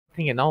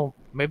think,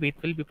 maybe it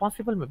will be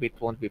possible, maybe it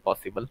won't be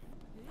possible.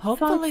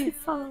 Hopefully.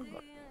 It's all,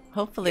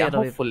 Hopefully yeah,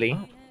 it'll hopefully. be...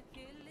 Oh.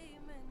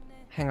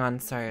 Hang on,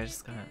 sorry, I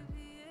just gotta...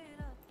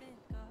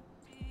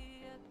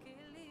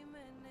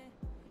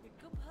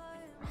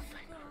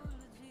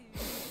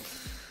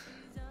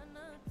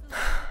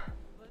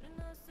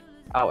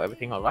 Oh,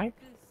 everything alright?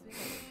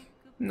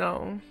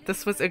 No,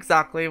 this was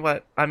exactly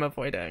what I'm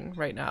avoiding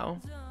right now.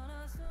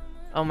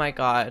 Oh my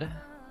god.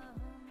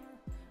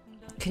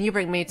 Can you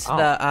bring me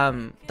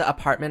to the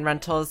apartment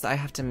rentals? I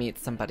have to meet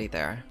somebody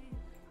there.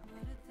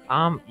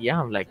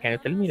 Yeah, like, can you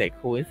tell me, like,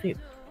 who is it?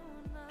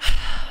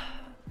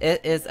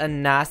 It is a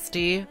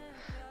nasty,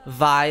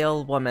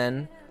 vile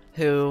woman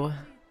who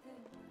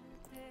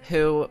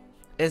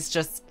is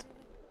just...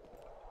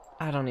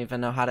 I don't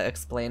even know how to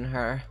explain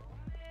her.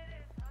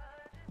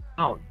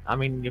 Oh, I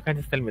mean, you can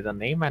just tell me the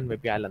name and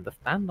maybe I'll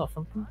understand or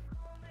something.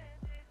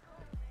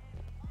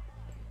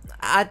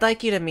 I'd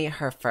like you to meet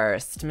her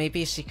first.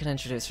 Maybe she can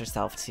introduce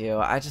herself to you.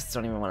 I just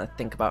don't even want to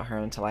think about her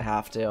until I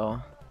have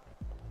to.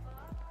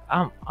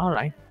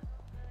 Alright.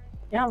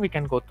 Yeah, we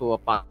can go to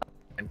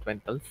apartment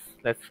rentals.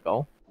 Let's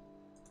go.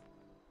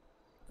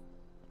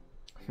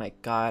 My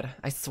god,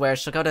 I swear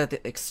she'll go to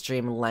the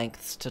extreme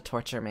lengths to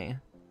torture me.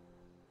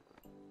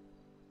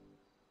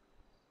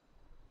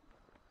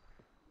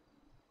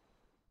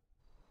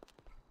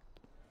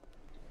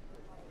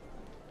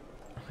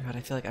 Oh my god,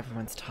 I feel like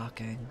everyone's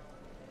talking.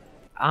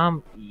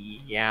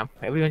 Yeah,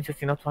 everyone's just,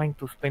 trying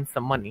to spend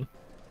some money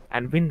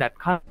and win that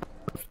car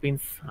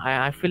spins.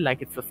 I feel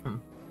like it's a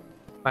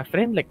my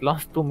friend, like,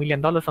 lost $2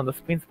 million on the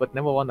spins but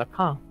never won a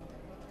car.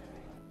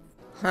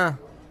 Huh.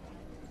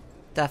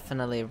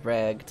 Definitely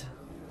rigged.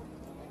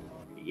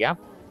 Yep.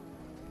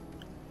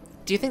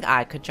 Do you think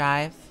I could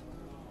drive?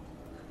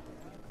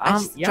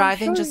 Yeah,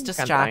 driving sure, just you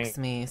can distracts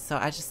try. me, so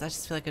I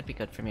just feel like it'd be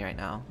good for me right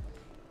now.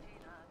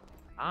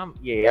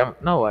 Yeah,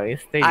 no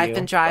worries. I've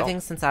been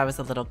driving since I was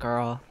a little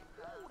girl.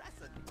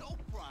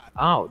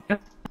 Oh,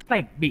 just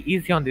like be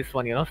easy on this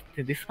one,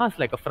 This car's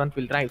like a front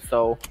wheel drive,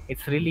 so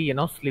it's really,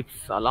 slips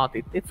a lot.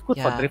 It's good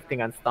for Yeah.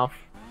 drifting and stuff.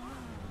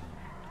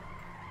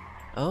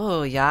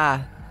 Oh,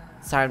 yeah.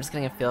 Sorry, I'm just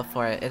getting a feel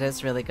for it. It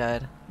is really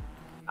good.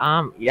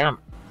 Yeah.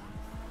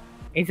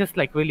 It's just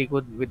like really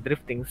good with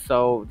drifting,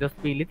 so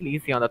just be a little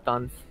easy on the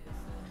turns.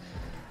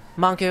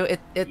 Monku,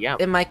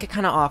 it might get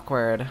kind of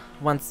awkward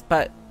once,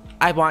 but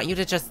I want you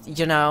to just,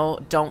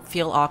 don't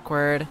feel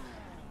awkward.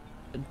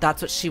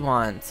 That's what she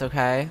wants,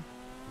 okay?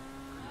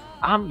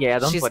 Yeah,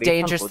 don't She's worry.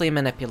 dangerously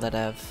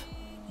manipulative.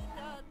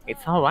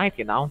 It's alright,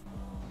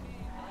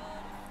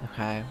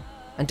 Okay.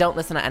 And don't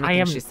listen to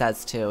anything she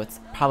says, too. It's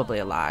probably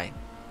a lie.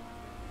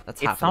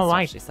 That's half It's of the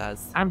alright. stuff she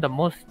says. I'm the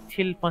most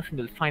chill person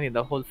you'll find in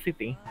the whole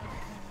city.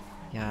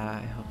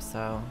 Yeah, I hope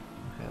so.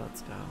 Okay,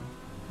 let's go.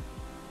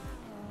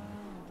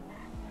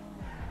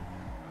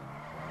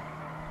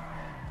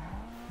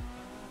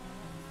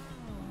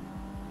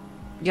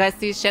 You guys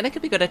see, Shannon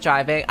could be good at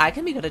driving. I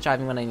can be good at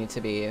driving when I need to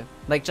be.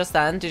 Like just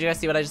then, did you guys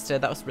see what I just did?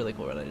 That was really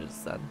cool what I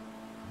just said.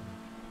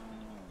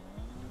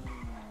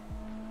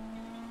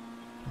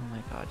 Oh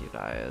my god, you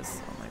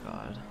guys. Oh my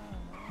god.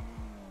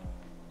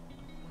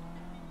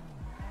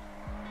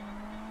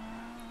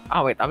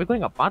 Oh wait, are we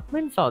going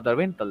apartments or the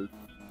rentals?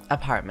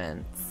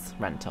 Apartments.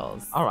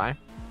 Rentals. Alright.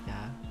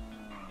 Yeah.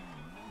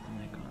 Oh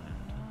my god.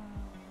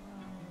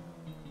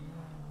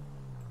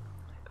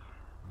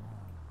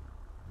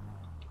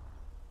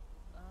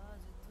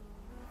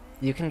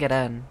 You can get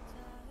in.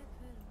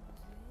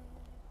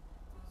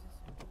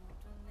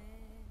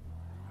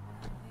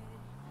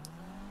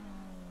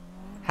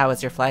 How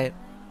was your flight?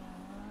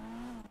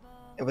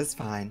 It was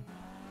fine.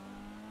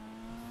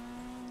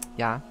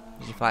 Yeah?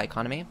 Did you fly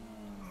economy?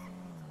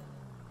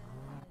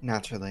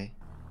 Naturally.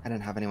 I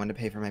didn't have anyone to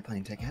pay for my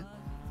plane ticket.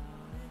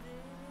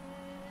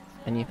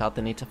 And you felt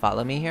the need to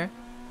follow me here?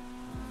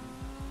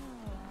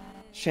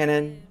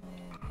 Shannon,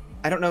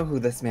 I don't know who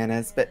this man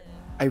is, but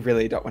I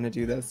really don't want to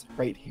do this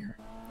right here.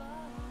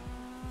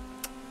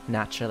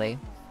 Naturally.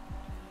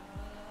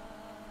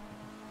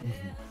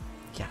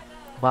 Yeah.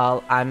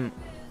 Well,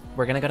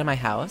 we're gonna go to my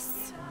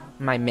house.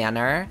 My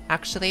manor,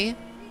 actually.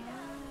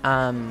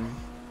 And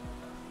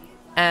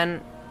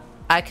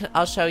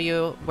I'll show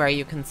you where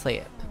you can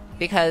sleep.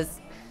 Because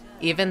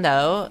even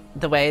though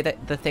the way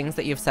that the things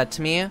that you've said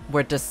to me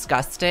were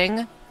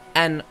disgusting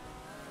and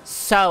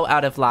so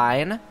out of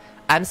line,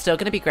 I'm still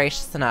gonna be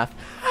gracious enough.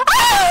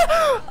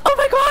 Ah! Oh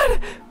my god!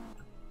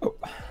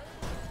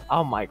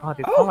 Oh my god,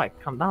 it's alright,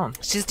 calm down.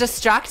 She's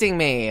distracting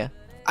me.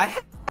 I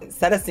haven't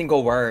said a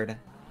single word.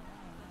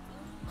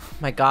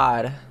 My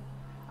god.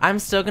 I'm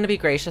still gonna be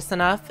gracious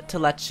enough to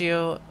let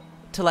you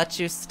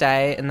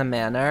stay in the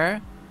manor.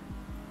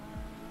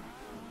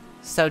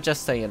 So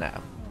just so you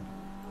know.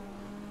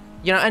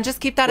 And just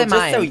keep that in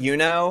mind. Just so you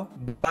know,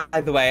 by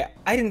the way,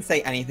 I didn't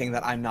say anything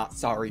that I'm not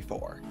sorry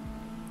for.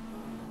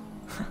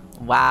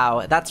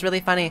 Wow, that's really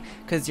funny,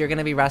 because you're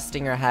gonna be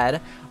resting your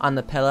head on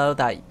the pillow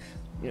that...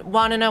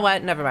 Wanna know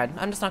what? Never mind.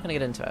 I'm just not gonna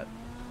get into it.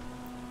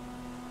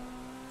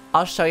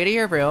 I'll show you to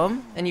your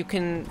room, and you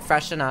can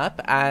freshen up,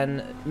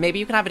 and maybe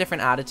you can have a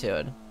different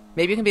attitude.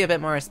 Maybe you can be a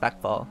bit more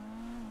respectful.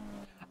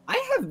 I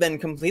have been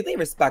completely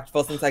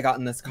respectful since I got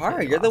in this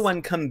car. You're the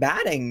one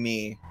combating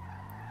me.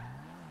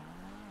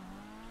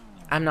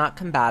 I'm not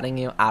combating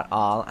you at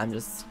all. I'm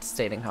just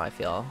stating how I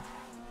feel.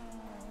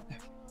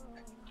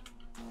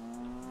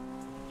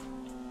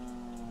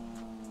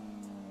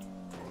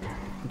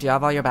 Do you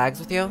have all your bags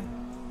with you?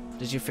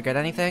 Did you forget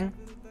anything?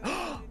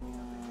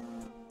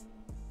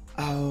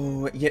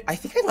 Oh, yeah, I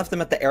think I left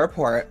them at the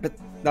airport,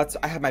 but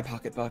I have my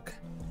pocketbook.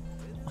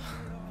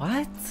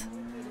 What?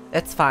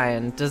 It's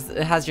fine.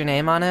 It has your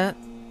name on it?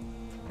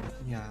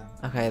 Yeah.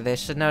 Okay, they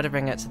should know to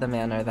bring it to the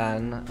manor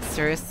then.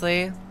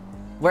 Seriously?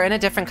 We're in a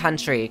different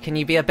country. Can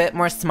you be a bit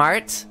more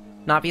smart?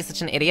 Not be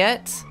such an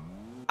idiot?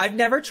 I've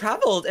never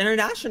traveled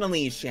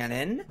internationally,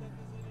 Shannon.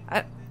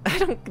 I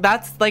don't.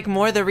 That's like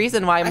more the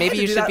reason why maybe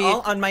you should be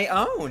all on my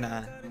own.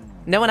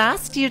 No one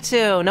asked you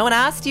to. No one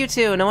asked you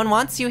to. No one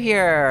wants you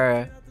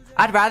here.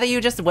 I'd rather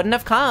you just wouldn't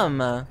have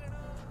come.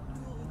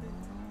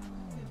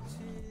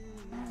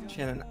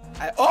 Shannon,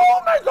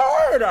 oh my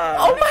god!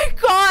 Oh my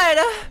god!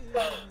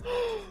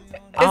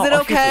 Is it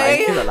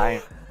okay? She's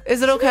alive.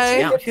 Is it okay?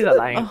 Yeah, she's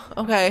alive. Oh,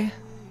 okay.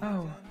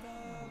 Oh.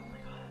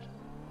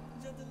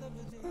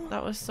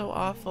 That was so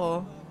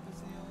awful.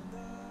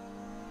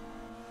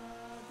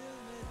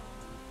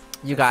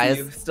 You guys.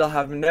 You still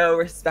have no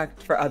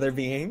respect for other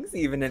beings,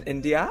 even in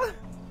India?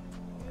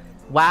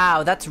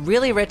 Wow, that's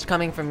really rich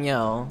coming from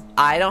you.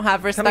 I don't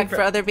have respect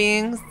for other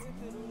beings?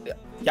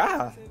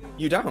 Yeah,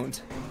 you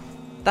don't.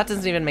 That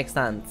doesn't even make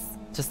sense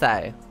to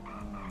say.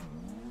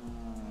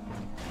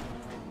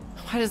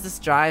 Why does this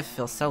drive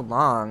feel so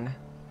long?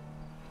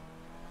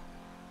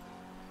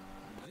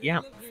 Yeah,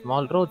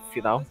 small roads,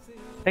 you know.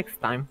 Takes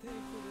time.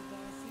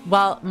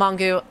 Well,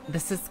 Mongu,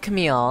 this is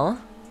Camille.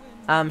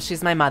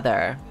 She's my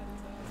mother.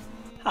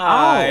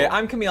 Hi, Oh,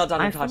 I'm Camille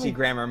nice to Donatachi meet-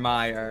 Grammar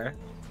Meyer.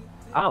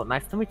 Oh,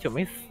 nice to meet you,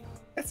 miss.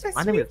 It's nice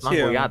My to name meet is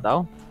Mango you.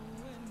 Yadav.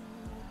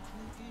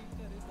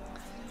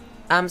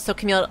 So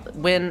Camille,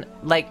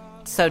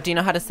 so do you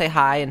know how to say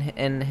hi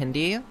in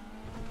Hindi?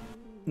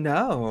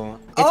 No.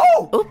 It's-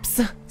 Oh!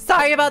 Oops!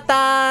 Sorry about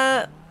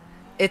that!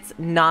 It's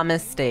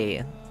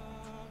namaste.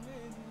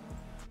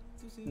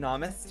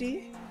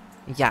 Namaste?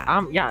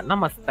 Yeah, Yeah,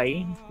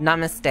 namaste.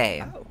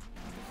 namaste. Oh.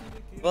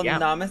 Well, Yeah.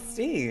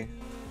 namaste.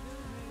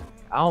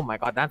 Oh my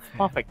god, that's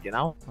perfect, you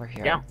know. We're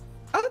here. Yeah.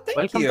 Oh, thank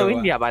Welcome you. to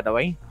India, by the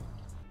way.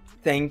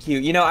 Thank you.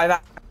 You know, I've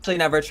actually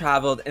never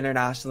traveled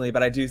internationally,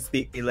 but I do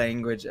speak the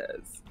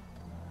languages.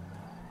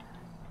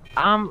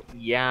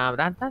 Yeah,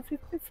 that's it.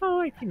 It's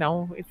alright, you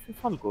know. It's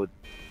all good.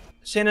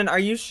 Shannon, are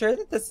you sure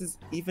that this is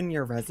even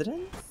your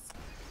residence?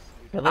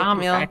 Really,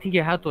 Camille? I think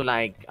you have to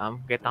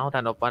get out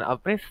and open a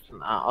press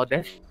or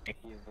desk.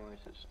 Your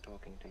voice is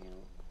talking to you.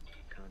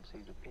 Can't see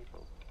the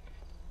people.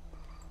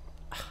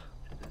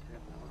 Does that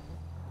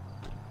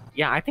happen?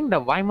 Yeah, I think the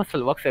Y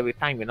muscle works every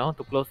time, you know,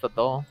 to close the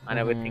door and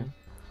everything.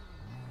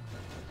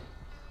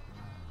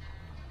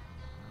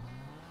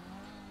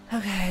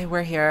 Okay,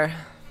 we're here.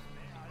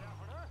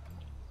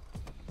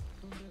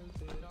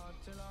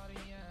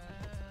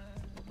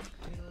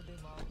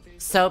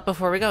 So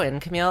before we go in,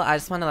 Camille, I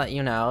just want to let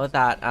you know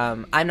that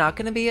I'm not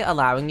going to be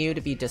allowing you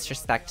to be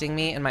disrespecting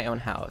me in my own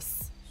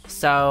house.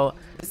 So,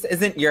 This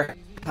isn't your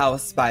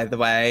house, by the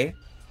way.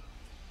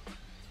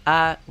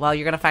 well,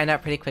 you're going to find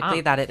out pretty quickly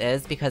Ah. that it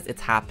is because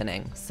it's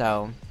happening.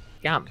 So,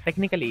 Yeah,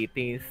 technically it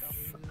is.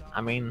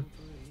 I mean,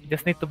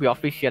 just need to be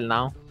official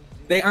now.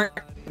 They aren't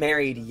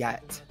married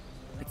yet.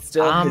 It's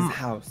still his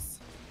house.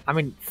 I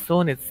mean,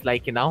 soon it's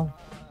like, you know,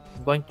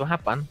 going to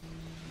happen.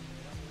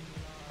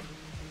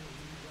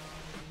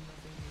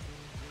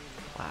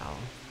 wow.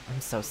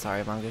 I'm so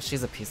sorry, Mongo.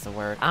 She's a piece of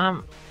work.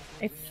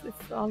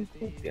 It's all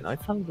good, you know,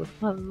 it's all good.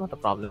 Not a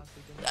problem.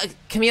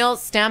 Camille,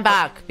 stand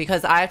back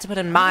because I have to put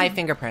in my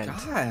fingerprint.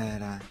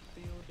 God.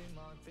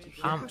 Do you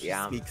hear how she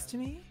yeah. speaks to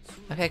me?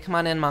 Okay, come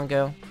on in,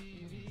 Mongo.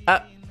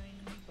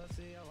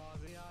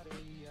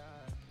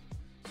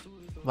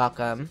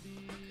 Welcome.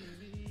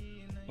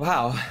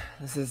 Wow,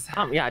 this is...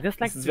 Yeah, just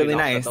like This is to, you really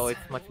know, nice. though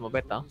it's much more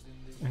better.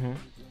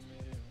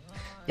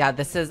 Yeah,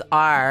 this is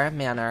our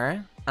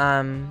manor.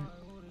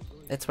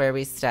 It's where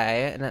we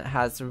stay, and it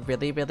has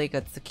really, really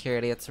good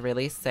security. It's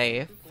really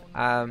safe.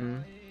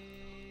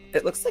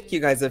 It looks like you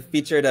guys have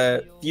featured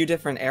a few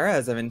different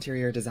eras of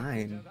interior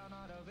design.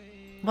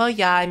 Well,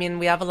 yeah, I mean,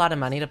 we have a lot of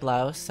money to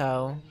blow,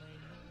 so...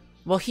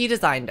 Well, he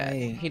designed it.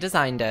 Right. He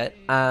designed it.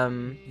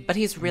 But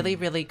he's really,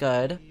 really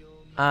good.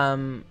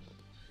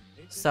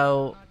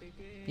 So,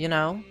 you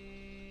know...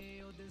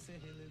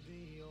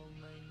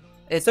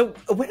 So,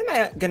 when am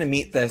I gonna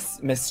meet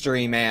this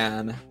mystery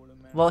man?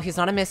 Well, he's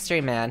not a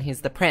mystery man.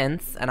 He's the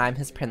prince, and I'm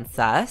his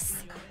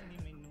princess.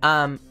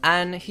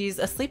 And he's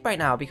asleep right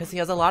now because he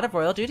has a lot of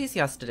royal duties he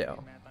has to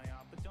do.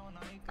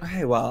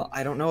 Okay, well,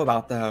 I don't know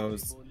about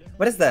those.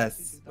 What is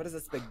this? What is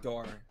this big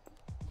door?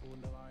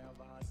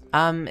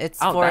 It's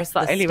Oh, for that's the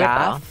the elevator.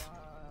 staff.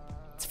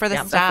 It's for the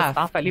Yeah, staff. that's the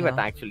staff elevator you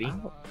know. actually.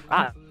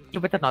 You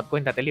better not go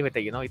in that elevator,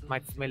 you know, it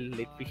might smell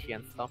fishy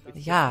and stuff.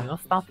 It's Yeah. Just, you know,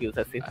 staff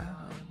uses it.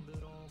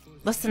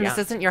 Listen, this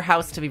Yeah. isn't your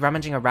house to be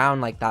rummaging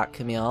around like that,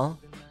 Camille.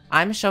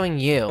 I'm showing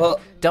you. Well,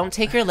 Don't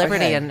take your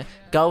liberty okay. and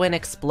go and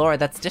explore.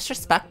 That's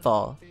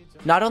disrespectful.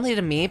 Not only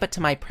to me, but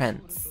to my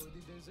prince.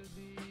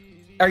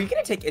 Are you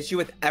gonna take issue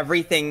with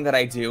everything that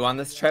I do on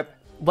this trip?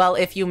 Well,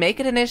 if you make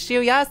it an issue,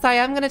 yes, I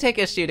am gonna take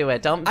issue to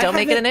it. Don't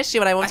make it an issue,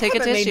 and I won't take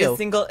it to I haven't made issue. a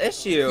single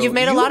issue. You've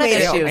made a lot of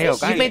issues.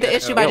 guys, You've made the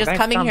issue by yo, just guys,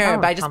 coming calm here,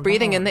 down, by just calm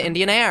breathing in down. the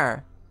Indian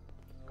air.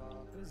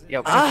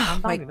 Yo, guys, Oh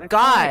calm my down,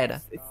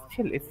 God. It's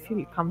chill, it's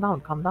chill. Calm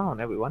down,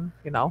 everyone.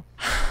 You know.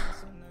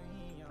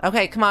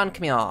 Okay, come on,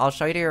 Camille. I'll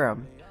show you to your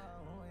room.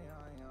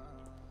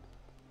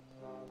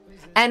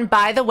 And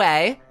by the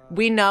way,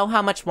 we know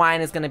how much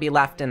wine is going to be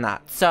left in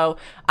that. So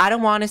I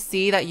don't want to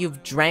see that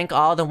you've drank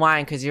all the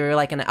wine because you're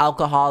like an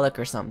alcoholic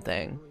or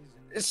something.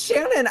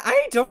 Shannon,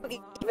 I don't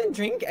even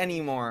drink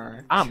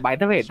anymore. By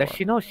the way, does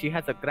she know she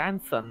has a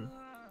grandson?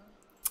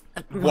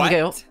 What?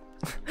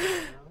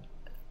 Okay.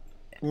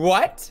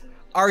 What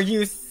are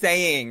you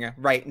saying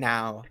right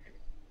now,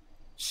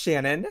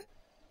 Shannon?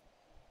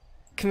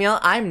 Camille,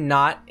 I'm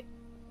not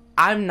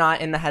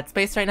in the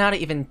headspace right now to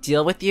even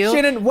deal with you.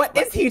 Shannon, what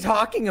is he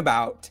talking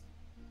about?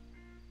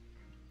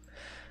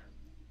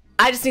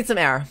 I just need some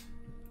air.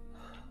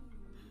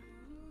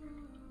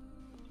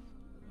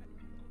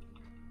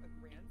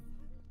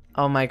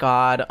 Oh my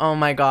god, oh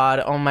my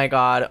god, oh my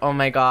god, oh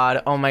my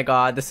god, oh my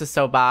god, this is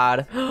so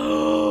bad.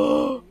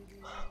 Oh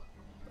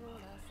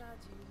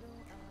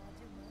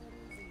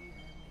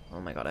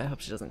my god, I hope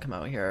she doesn't come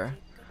out here.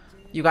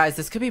 You guys,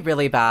 this could be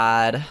really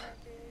bad.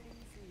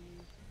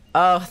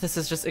 Oh, this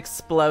is just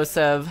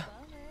explosive.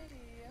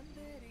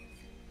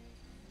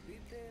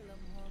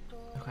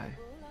 Okay.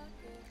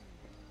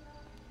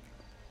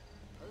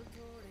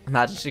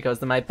 Imagine she goes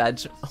to my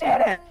bed.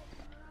 Shannon,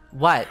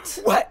 What?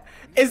 what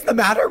is the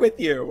matter with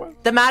you?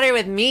 The matter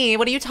with me?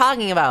 What are you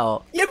talking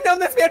about? You've known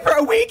this man for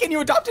a week and you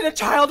adopted a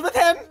child with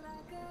him?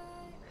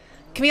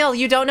 Camille,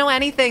 you don't know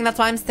anything. That's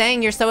why I'm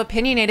saying you're so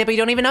opinionated, but you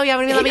don't even know. You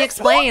haven't even let me He just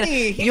told explain.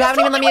 me. He You just haven't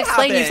even told let me me what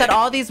explain. You said happened.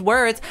 all these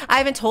words. I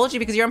haven't told you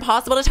because you're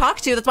impossible to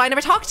talk to. That's why I never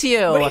talked to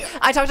you. Wait,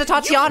 I talked to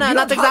Tatiana, you and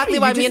don't that's talk to exactly me,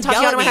 why you me and just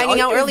yell Tatiana at were me. All hanging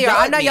you out do is earlier. yell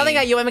I'm at not me. yelling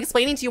at you. I'm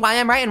explaining to you why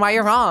I'm right and why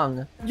you're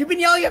wrong. You've been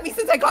yelling at me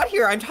since I got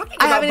here. I'm talking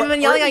I about haven't even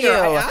been yelling at you.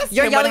 earlier. I asked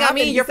You're him what yelling at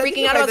me. happened. He You're said freaking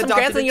you out guys about some adopted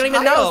grandson a you don't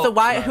even know. child. So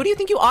why? Who do you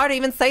think you are to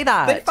even say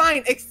that? Then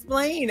fine,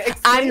 explain.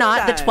 I'm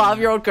not the then.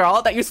 12-year-old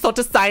girl that you're sold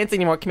to science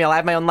anymore, Camille. I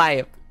have my own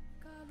life.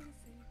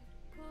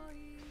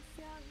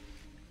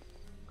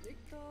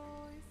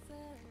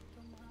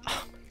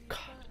 Oh my god.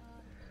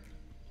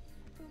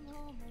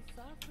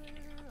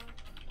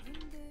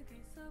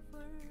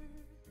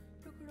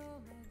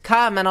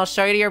 Come and I'll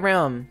show you to your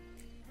room.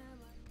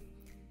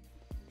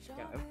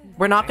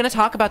 We're not going to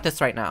talk about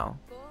this right now.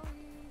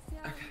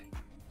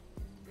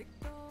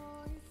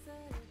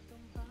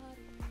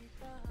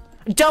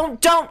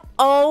 Don't,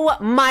 oh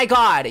my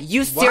god.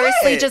 You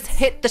seriously What? just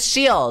hit the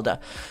shield.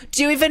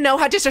 Do you even know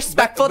how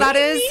disrespectful What that do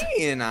is?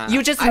 you mean?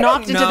 You just I don't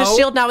knocked into the know.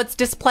 shield, now it's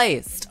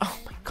displaced. Oh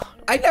my god.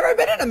 I've never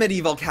been in a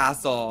medieval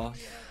castle.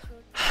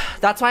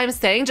 That's why I'm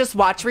saying just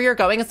watch where you're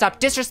going and stop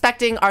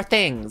disrespecting our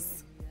things.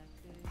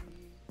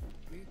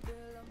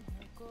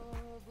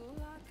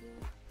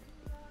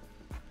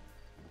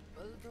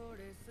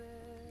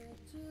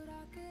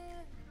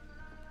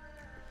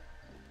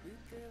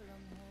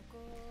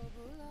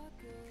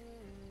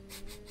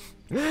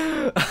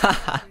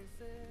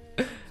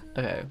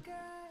 Okay.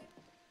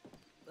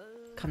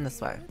 Come this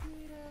way.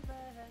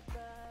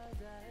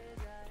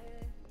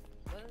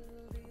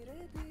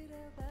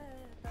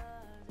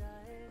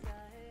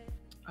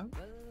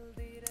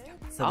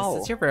 So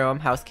this is your room.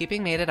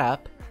 Housekeeping made it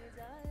up.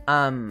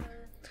 You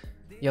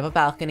have a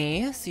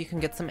balcony, so you can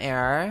get some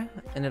air,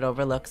 and it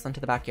overlooks onto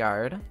the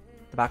backyard,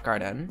 the back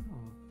garden.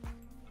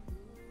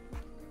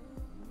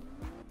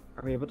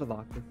 Are we able to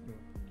lock this door?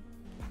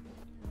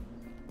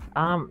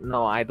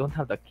 No, I don't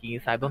have the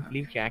keys. I don't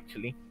believe you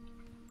actually.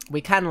 We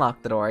can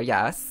lock the door,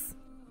 yes.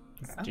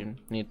 Do you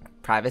need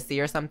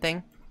privacy or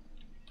something?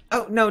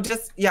 Oh, no,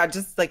 just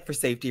like for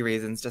safety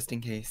reasons, just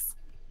in case.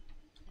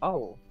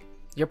 Oh.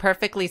 You're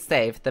perfectly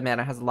safe. The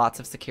manor has lots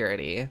of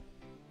security.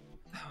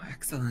 Oh,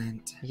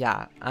 excellent.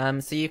 Yeah.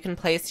 So you can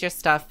place your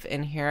stuff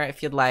in here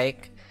if you'd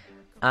like.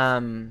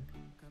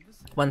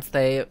 Once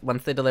they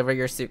deliver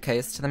your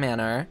suitcase to the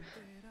manor.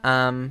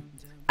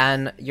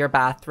 And your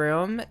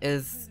bathroom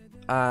is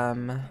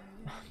I'm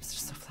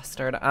just so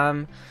flustered.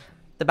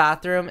 The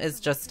bathroom is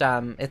just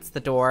it's the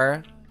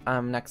door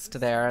next to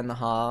there in the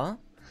hall.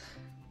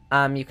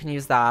 You can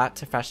use that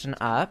to freshen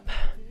up.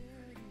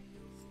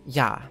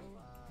 Yeah.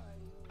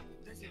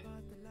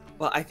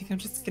 Well, I think I'm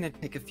just gonna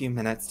take a few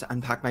minutes to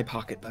unpack my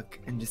pocketbook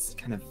and just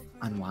kind of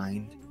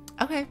unwind.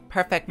 Okay,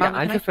 perfect. Yeah, Mom,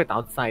 I'll can just wait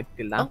outside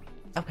till now.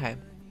 Oh, okay.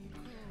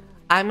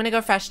 I'm gonna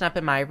go freshen up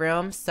in my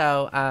room,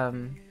 so yeah.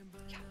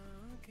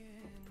 Okay.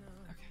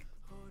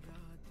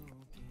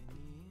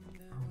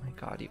 Oh my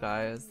god, you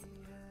guys.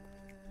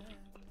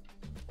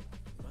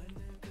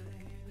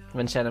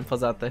 When Shannon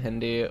pulls out the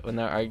Hindi when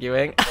they're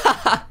arguing.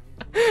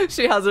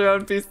 She has her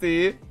own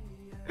PC.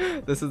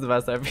 This is the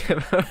best I've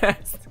ever.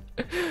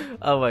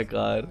 Oh my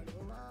god.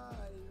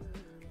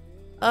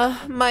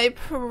 My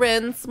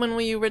prince, when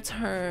will you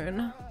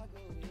return?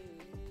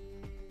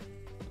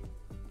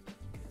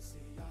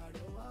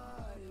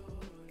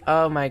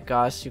 Oh my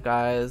gosh, you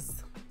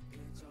guys.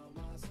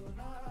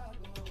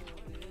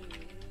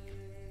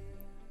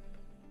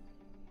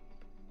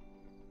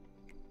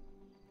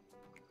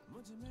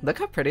 Look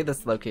how pretty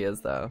this Loki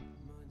is, though.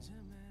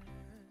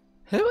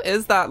 Who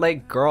is that,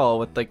 like, girl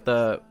with, like,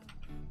 the...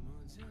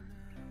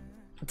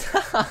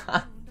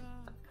 the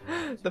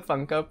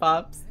Funko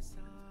Pops?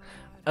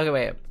 Okay,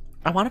 wait.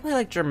 I want to play,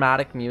 like,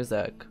 dramatic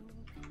music.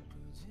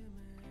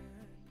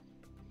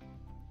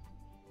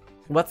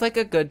 What's, like,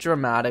 a good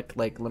dramatic,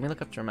 like... Let me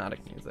look up dramatic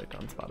music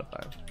on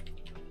Spotify.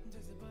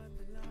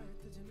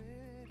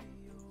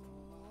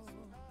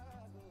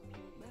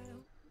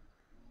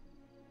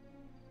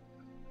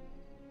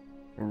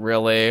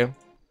 Really?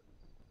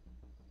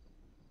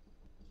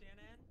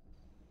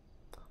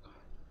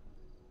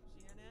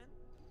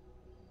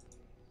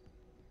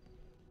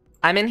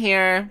 I'm in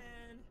here.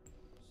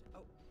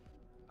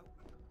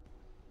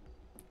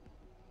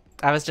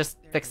 I was just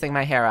fixing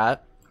my hair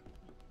up.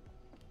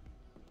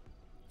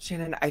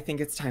 Shannon, I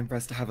think it's time for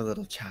us to have a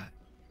little chat.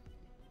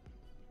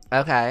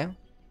 Okay.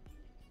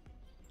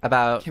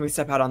 About... Can we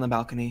step out on the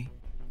balcony?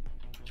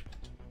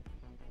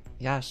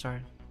 Yeah, sure.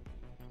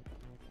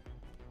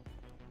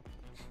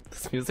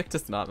 This music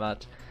does not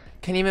match.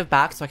 Can you move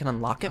back so I can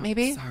unlock it,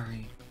 maybe?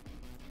 Sorry.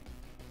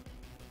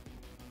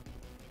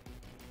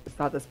 I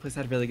thought this place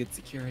had really good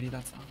security,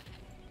 that's all.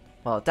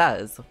 Well, it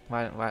does.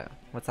 Why,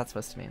 what's that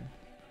supposed to mean?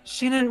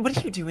 Shannon, what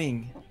are you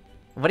doing?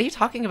 What are you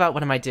talking about?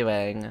 What am I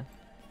doing?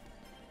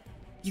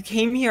 You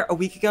came here a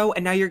week ago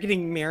and now you're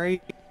getting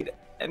married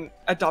and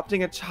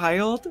adopting a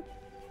child?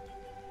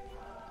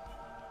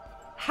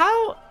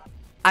 How?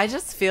 I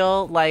just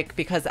feel like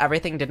because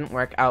everything didn't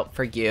work out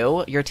for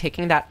you, you're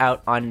taking that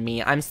out on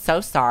me. I'm so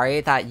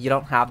sorry that you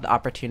don't have the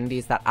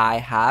opportunities that I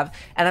have.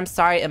 And I'm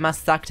sorry it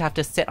must suck to have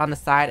to sit on the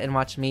side and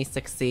watch me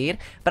succeed.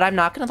 But I'm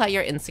not going to let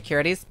your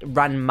insecurities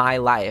run my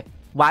life.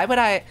 Why would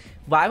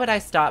I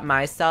stop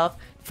myself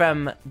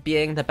from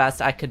being the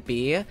best I could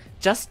be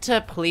just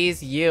to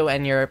please you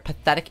and your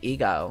pathetic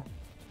ego?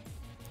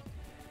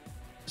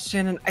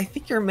 Shannon, I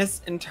think you're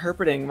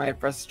misinterpreting my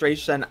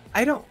frustration.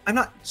 I'm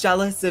not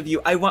jealous of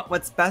you. I want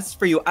what's best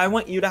for you. I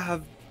want you to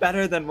have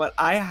better than what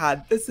I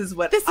had. This is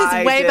way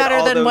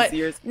better than what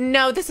years.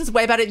 No, this is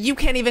way better. You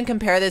can't even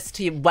compare this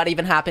to what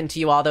even happened to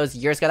you all those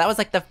years ago. That was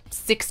like the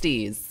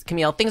 60s,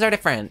 Camille. Things are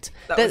different.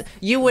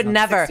 You would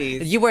never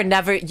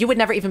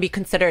even be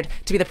considered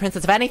to be the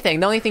princess of anything.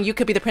 The only thing you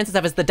could be the princess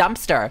of is the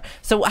dumpster.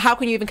 So how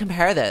can you even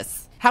compare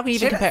this? How can you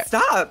even compare?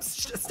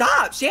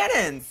 Stop,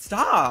 Shannon,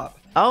 stop.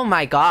 Oh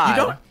my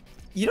god.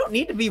 You don't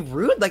need to be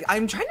rude. Like,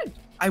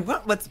 I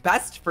want what's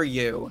best for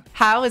you.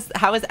 How is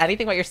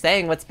anything what you're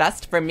saying what's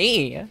best for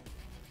me?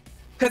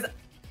 Because,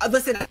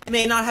 listen, I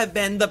may not have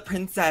been the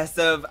princess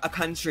of a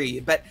country,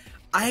 but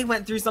I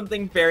went through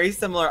something very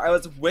similar. I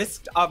was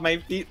whisked off my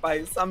feet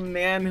by some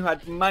man who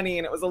had money,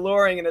 and it was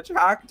alluring and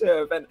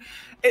attractive, and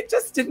it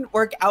just didn't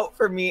work out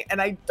for me,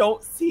 and I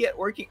don't see it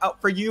working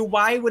out for you.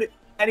 Why would it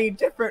be any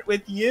different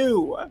with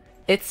you?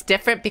 It's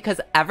different because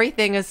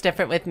everything is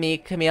different with me,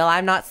 Camille.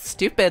 I'm not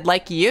stupid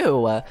like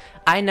you.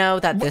 I know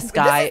that this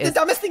guy is the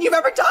dumbest thing you've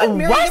ever done.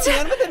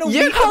 What?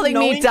 You're calling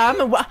me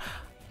dumb?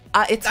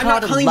 I'm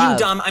not calling you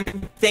dumb.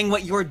 I'm saying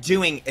what you're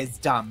doing is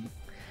dumb.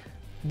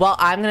 Well,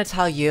 I'm going to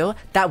tell you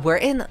that we're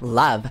in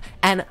love,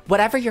 and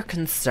whatever you're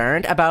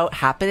concerned about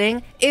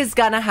happening is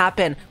going to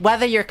happen,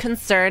 whether you're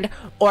concerned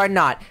or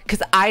not,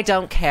 because I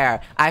don't care.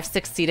 I've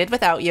succeeded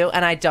without you,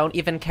 and I don't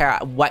even care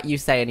what you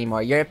say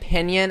anymore. Your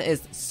opinion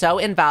is so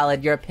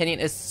invalid, your opinion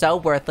is so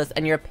worthless,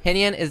 and your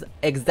opinion is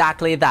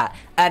exactly that,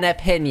 an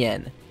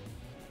opinion.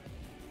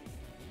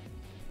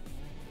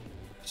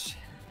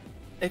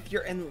 If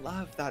you're in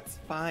love, that's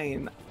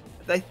fine.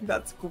 I think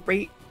that's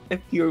great. If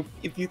you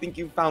think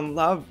you found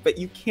love, but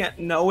you can't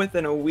know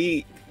within a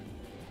week.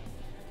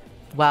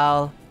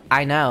 Well,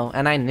 I know,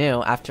 and I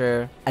knew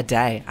after a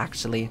day,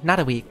 actually,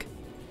 not a week.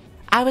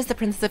 I was the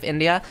Princess of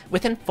India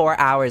within 4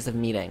 hours of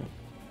meeting.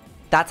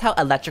 That's how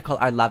electrical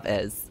our love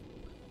is.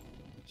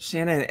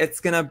 Shannon,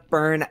 it's gonna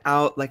burn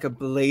out like a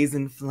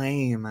blazing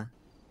flame.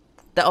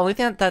 The only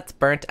thing that's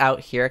burnt out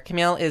here,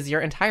 Camille, is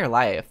your entire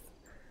life.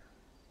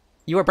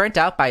 You were burnt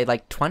out by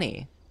like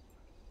 20.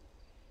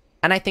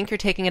 And I think you're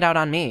taking it out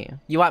on me.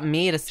 You want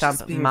me to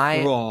stump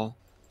my... Cruel.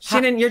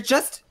 Shannon, you're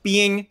just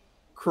being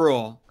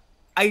cruel.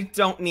 I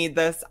don't need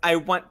this. I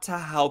want to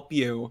help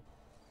you.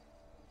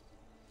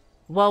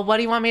 Well, what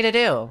do you want me to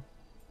do?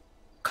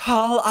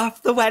 Call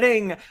off the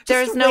wedding.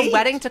 There's no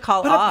wedding to call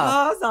off. Put a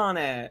pause on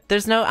it.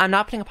 I'm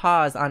not putting a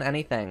pause on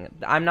anything.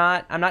 I'm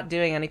not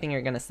doing anything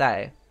you're gonna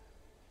say.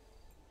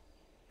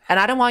 And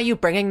I don't want you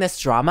bringing this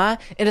drama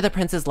into the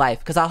prince's life,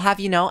 because I'll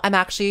have you know I'm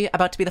actually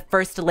about to be the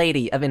first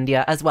lady of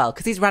India as well,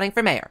 because he's running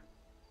for mayor.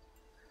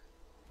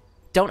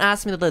 Don't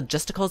ask me the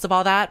logisticals of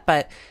all that,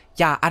 but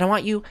yeah, I don't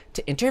want you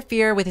to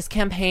interfere with his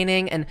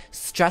campaigning and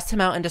stress him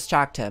out and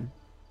distract him.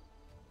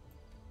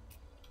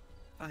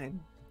 Fine.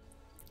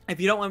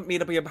 If you don't want me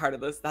to be a part of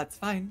this, that's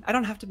fine. I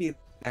don't have to be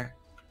there.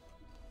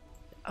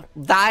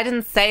 I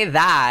didn't say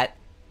that.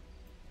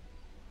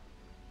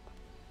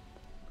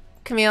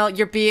 Camille,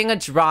 you're being a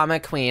drama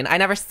queen. I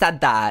never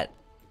said that.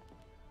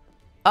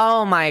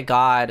 Oh my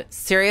god.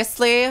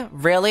 Seriously?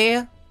 Really?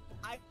 I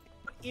don't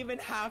even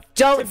have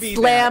Don't to be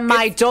slam there.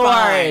 my It's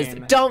doors!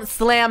 fine. Don't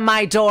slam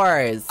my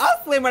doors!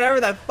 I'll slam whatever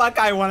the fuck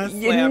I want to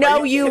slam. No,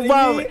 Are you kidding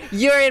won't. me?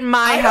 You're in my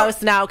I don't-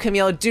 house now,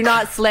 Camille. Do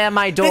not slam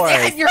my doors.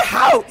 This isn't your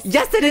house.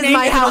 Yes, it is Name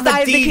my isn't house. on the I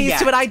have the deed keys yet.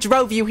 to it. I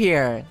drove you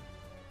here.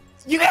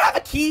 You can have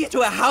a key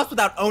to a house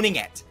without owning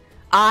it.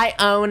 I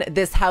own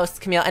this house,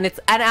 Camille, and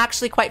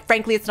actually, quite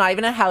frankly, it's not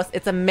even a house.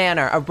 It's a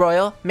manor, a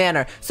royal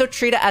manor. So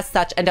treat it as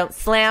such and don't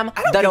slam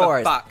I don't the give a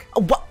doors. fuck.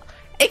 What?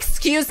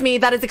 Excuse me,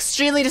 that is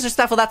extremely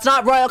disrespectful. That's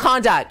not royal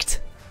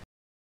conduct.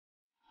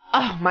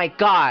 Oh my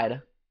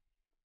god.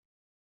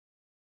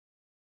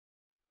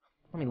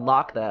 Let me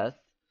lock this.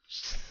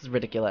 This is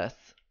ridiculous.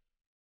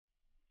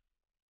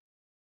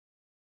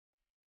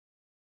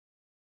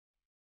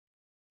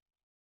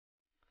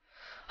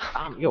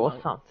 Yo,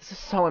 what's up? This is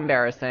so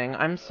embarrassing.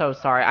 I'm so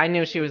sorry. I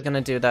knew she was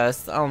gonna do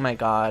this. Oh my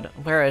god.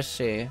 Where is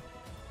she?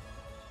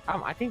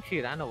 I think she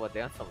ran over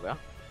there somewhere.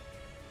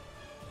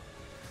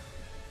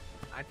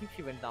 I think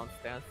she went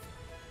downstairs.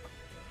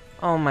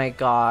 Oh my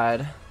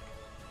god.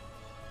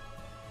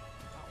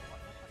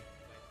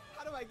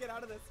 How do I get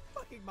out of this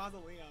fucking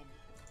mausoleum?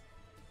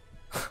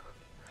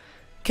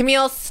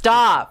 Camille,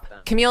 stop!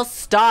 Camille,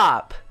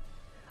 stop!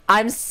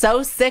 I'm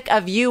so sick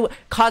of you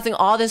causing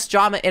all this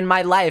drama in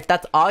my life.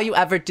 That's all you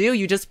ever do.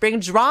 You just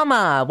bring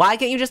drama. Why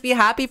can't you just be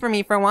happy for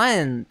me for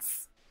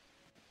once?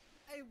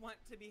 I want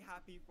to be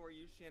happy for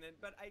you, Shannon,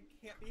 but I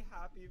can't be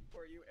happy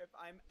for you if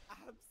I'm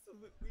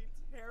absolutely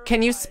terrified.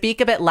 Can you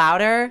speak a bit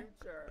louder?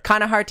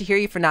 Kind of hard to hear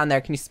you from down there.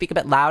 Can you speak a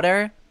bit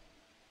louder?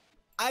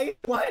 I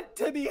want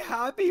to be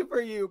happy for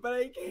you, but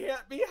I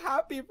can't be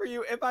happy for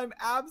you if I'm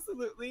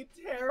absolutely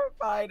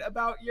terrified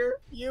about your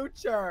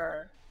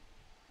future.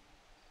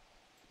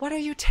 What are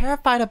you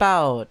terrified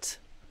about?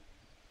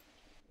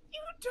 You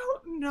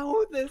don't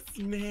know this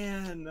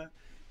man.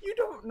 You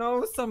don't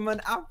know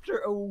someone after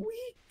a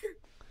week.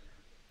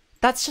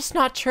 That's just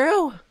not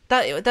true.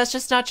 That's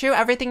just not true.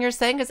 Everything you're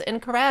saying is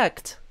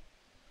incorrect.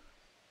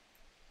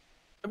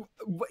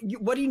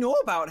 What do you know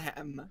about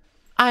him?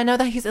 I know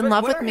that he's in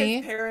love What with are me.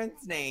 his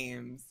parents'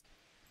 names?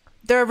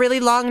 They're really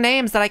long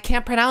names that I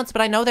can't pronounce,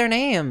 but I know their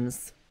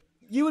names.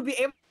 You would be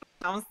able to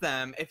pronounce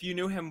them if you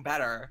knew him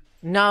better.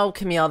 No,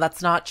 Camille,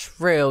 that's not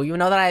true. You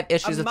know that I have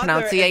issues with A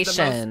mother is the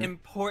pronunciation. most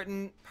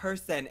important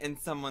person in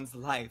someone's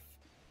life.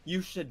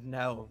 You should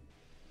know.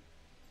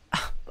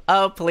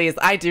 Oh, please.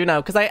 I do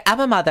know, because I am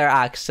a mother,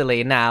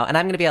 actually, now. And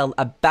I'm going to be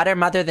a better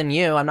mother than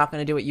you. I'm not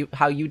going to do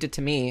how you did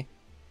to me.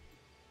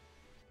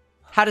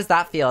 How does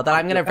that feel? That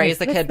I'm going to raise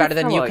the kid better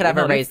than you could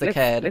ever raise the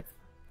kid?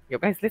 You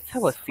guys, let's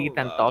have a seat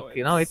and talk.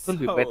 You know, it will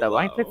be better,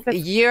 right? Let's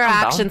Your calm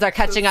down. actions are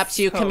catching up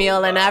to you,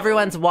 Camille, and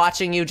everyone's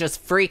watching you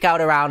just freak out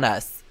around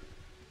us.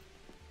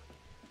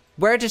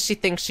 Where does she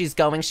think she's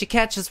going? She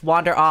can't just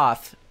wander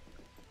off.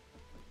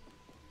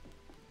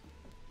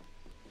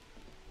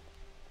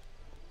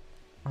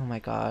 Oh my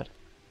god.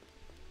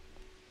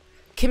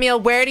 Camille,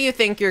 where do you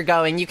think you're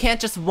going? You can't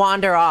just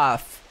wander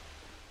off.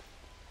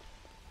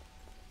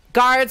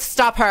 Guards,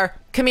 stop her.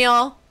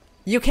 Camille,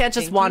 you can't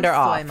just wander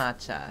off. Soy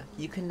matcha.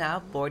 You can now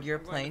board your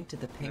plane to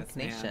the Pink Yes,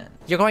 ma'am. Nation.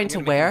 You're going I'm to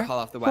gonna make him where? call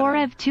off the wedding.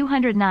 Forev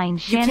 209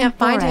 Shannon can't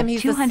find him, Forev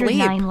he's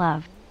 209 asleep.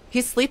 love.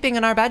 He's sleeping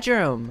in our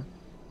bedroom.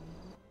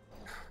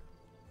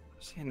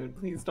 Shannon,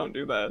 please don't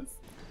do this.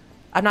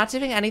 I'm not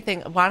doing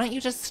anything. Why don't you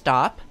just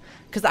stop?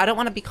 Because I don't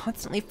want to be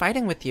constantly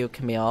fighting with you,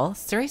 Camille.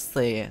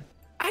 Seriously.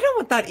 I don't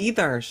want that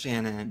either,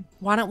 Shannon.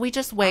 Why don't we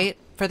just wait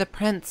for the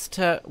prince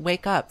to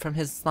wake up from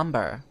his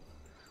slumber?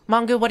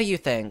 Mongu, what do you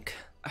think?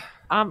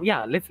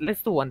 Yeah,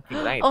 let's do one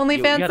thing, right?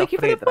 OnlyFans, you're thank you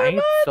for the afraid, 4 right?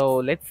 months. So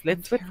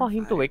let's wait for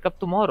him to wake up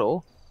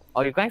tomorrow,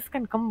 or you guys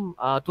can come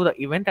to the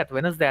event at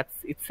Wednesday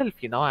itself,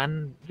 you know,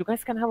 and you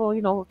guys can have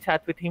a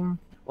chat with him.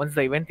 Once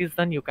the event is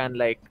done, you can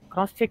like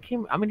cross-check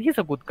him. I mean, he's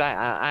a good guy.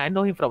 I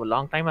know him from a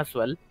long time as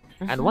well.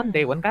 And one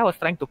day, one guy was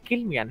trying to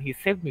kill me, and he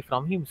saved me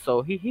from him.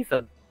 So he's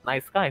a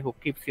nice guy who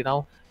keeps,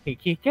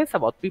 he cares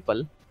about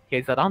people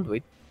he's around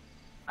with.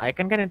 I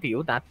can guarantee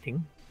you that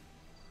thing.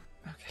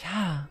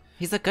 Yeah,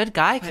 he's a good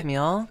guy,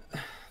 Camille.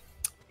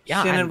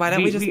 Yeah, Shannon, and why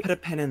don't we just put a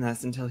pin in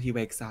this until he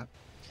wakes up?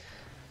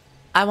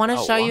 I want to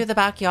Oh, show what? you the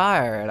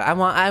backyard. I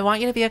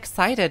want you to be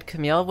excited,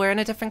 Camille. We're in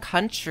a different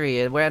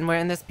country. We're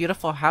in this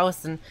beautiful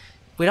house, and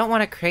we don't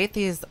want to create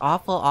these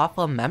awful,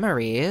 awful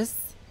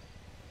memories.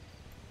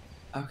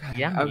 Okay.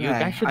 Yeah, okay. you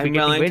guys should be I'm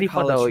getting willing ready to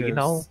for call a the,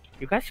 truce.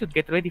 you guys should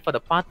get ready for the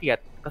party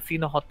at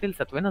Casino Hotels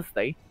at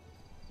Wednesday.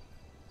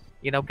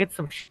 Get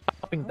some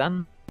shopping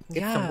done,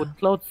 get some Yeah. good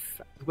clothes,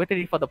 get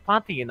ready for the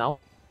party, your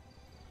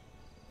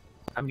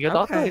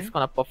daughter Okay. is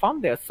gonna perform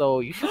there, so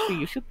you should be,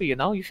 you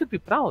should be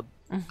proud.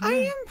 I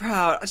am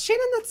proud.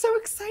 Shannon, that's so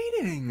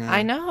exciting.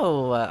 I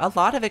know. A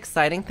lot of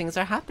exciting things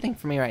are happening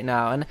for me right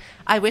now, and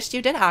I wish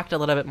you did act a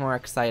little bit more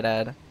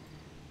excited.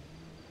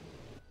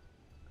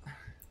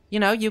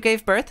 You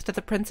gave birth to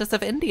the Princess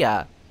of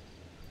India.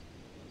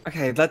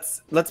 Okay,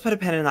 let's put a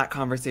pin in that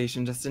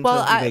conversation just until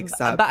Well, he wakes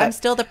up. but I'm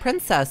still the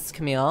princess,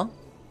 Camille.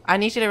 I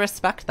need you to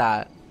respect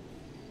that.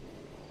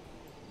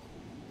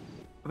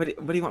 What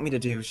do you want me to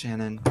do,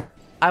 Shannon?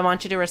 I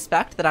want you to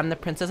respect that I'm the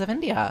princess of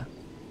India.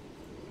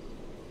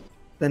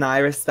 Then I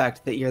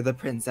respect that you're the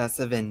princess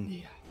of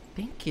India.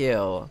 Thank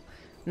you.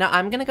 Now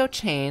I'm gonna go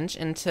change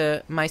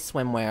into my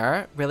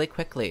swimwear really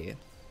quickly.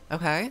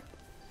 Okay?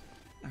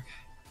 Okay.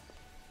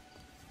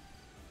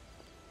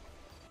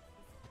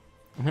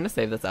 I'm gonna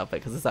save this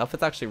outfit because this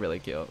outfit's actually really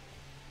cute.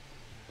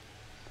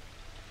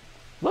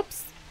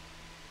 Whoops.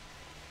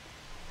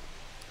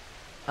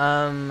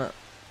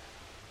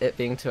 It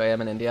being 2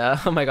 a.m. in India.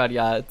 Oh my god,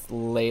 yeah, it's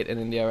late in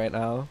India right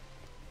now.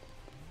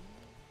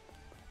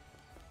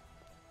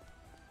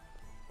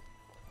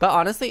 But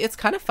honestly, it's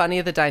kind of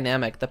funny, the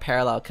dynamic, the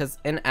parallel, because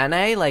in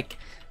NA, like,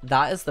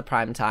 that is the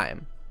prime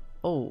time.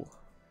 Oh.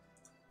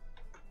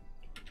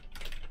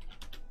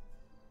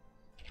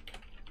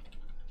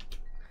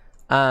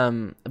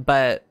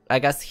 But I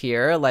guess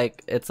here,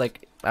 like, it's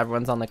like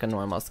everyone's on like a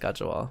normal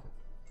schedule.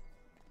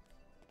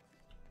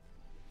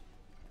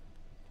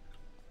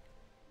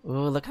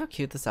 Ooh, look how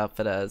cute this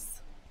outfit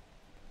is.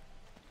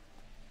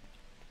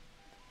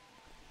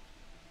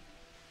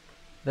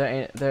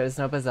 There is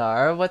no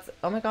bazaar.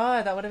 Oh my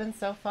god, that would have been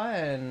so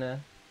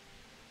fun.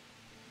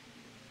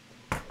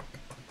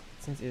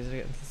 Seems easier to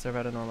get into the server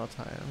at a normal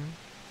time.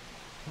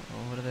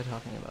 Uh-oh, what are they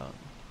talking about?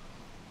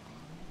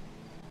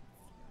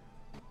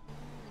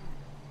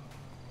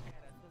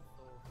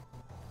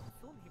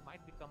 Soon he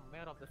might become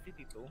mayor of the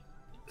city too.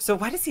 So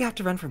why does he have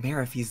to run for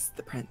mayor if he's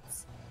the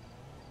prince?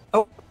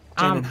 Oh,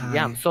 Shannon, hi.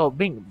 Yeah. So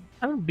being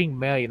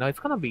mayor, you know, it's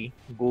gonna be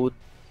good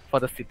for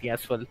the city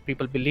as well.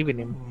 People believe in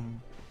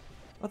him.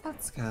 Well,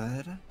 that's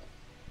good.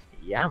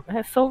 Yeah.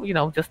 So you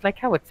know, just like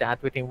have a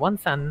chat with him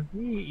once, and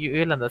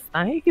you'll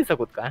understand. He's a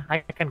good guy. I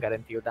can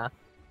guarantee you that.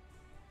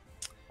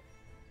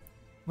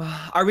 Well,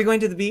 are we going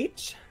to the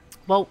beach?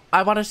 Well,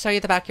 I want to show you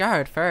the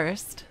backyard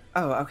first.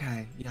 Oh,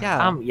 okay.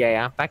 Yeah.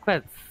 Yeah.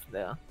 Backwards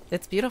there.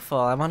 It's beautiful.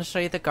 I want to show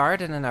you the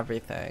garden and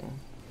everything.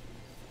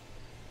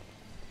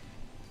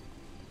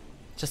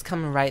 Just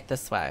come right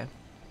this way.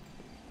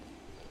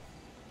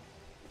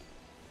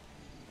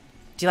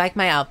 Do you like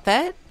my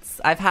outfits?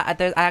 I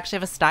actually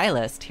have a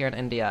stylist here in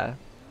India.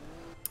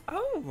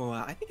 Oh,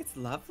 I think it's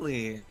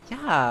lovely.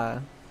 Yeah.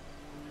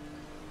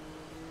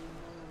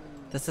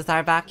 This is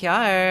our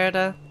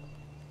backyard.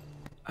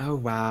 Oh,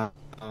 wow.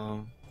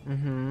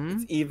 Mm-hmm.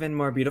 It's even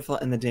more beautiful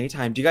in the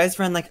daytime. Do you guys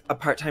run like a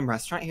part-time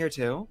restaurant here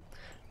too?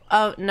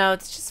 Oh, no,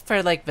 it's just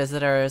for like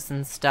visitors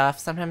and stuff.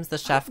 Sometimes the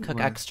chef cook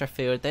Oh. extra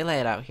food. They lay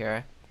it out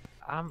here.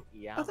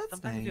 Yeah. Oh, that's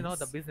Sometimes you know nice.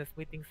 the business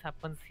meetings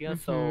happens here,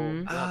 so Mhm.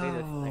 you know, they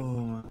just like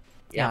Oh.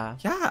 Yeah.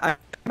 Yeah, I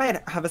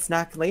might have a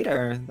snack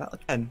later. That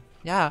looked good.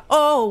 Yeah.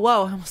 Oh,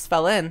 whoa, I almost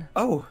fell in.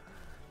 Oh,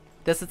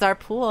 This is our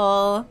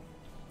pool.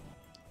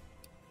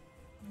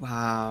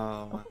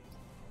 wow.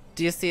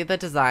 Do you see the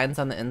designs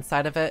on the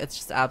inside of it? It's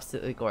just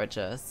absolutely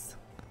gorgeous.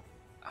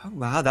 Oh,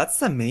 wow, that's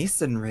the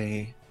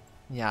masonry.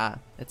 Yeah,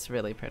 it's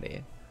really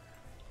pretty.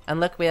 And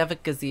look, we have a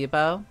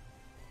gazebo.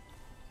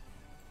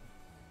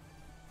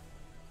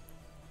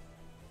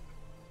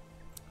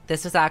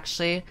 This was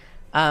actually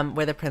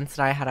where the prince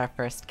and I had our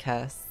first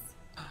kiss.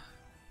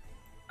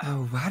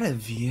 Oh, what a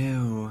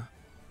view.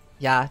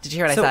 Yeah, did you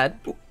hear what So- I said?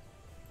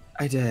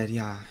 I did,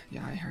 yeah.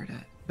 Yeah, I heard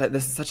it. But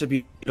this is such a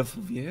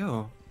beautiful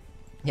view.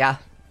 Yeah.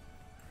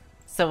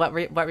 So what were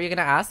you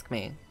gonna ask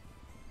me?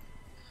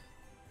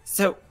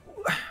 So,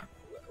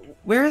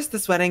 where is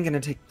this wedding going to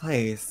take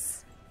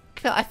place?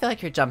 I feel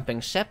like you're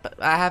jumping ship.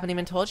 I haven't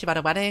even told you about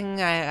a wedding.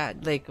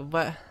 Like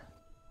what?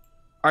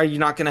 Are you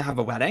not going to have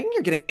a wedding?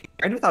 You're getting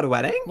married without a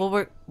wedding?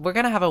 Well, we're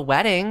gonna have a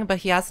wedding, but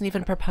he hasn't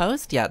even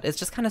proposed yet. It's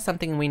just kind of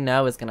something we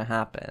know is gonna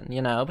happen,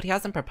 you know. But he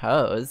hasn't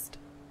proposed.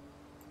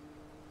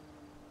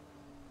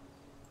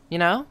 You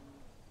know?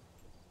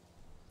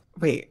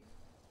 Wait.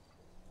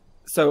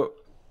 So,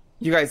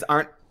 you guys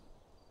aren't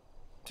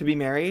to be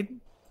married?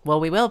 Well,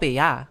 we will be,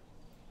 yeah.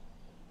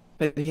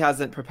 But he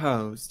hasn't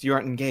proposed. You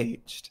aren't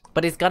engaged.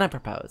 But he's gonna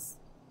propose.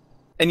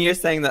 And you're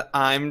saying that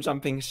I'm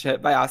jumping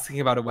ship by asking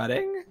about a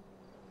wedding?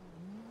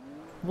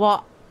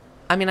 Well,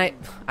 I mean,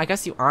 I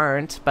guess you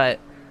aren't, but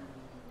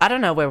I don't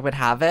know where we'd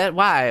have it.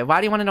 Why? Why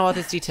do you want to know all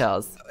these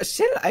details?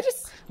 Shit,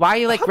 Why are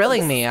you like How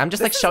grilling this- me? I'm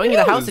just this like is showing you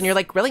the house news. and you're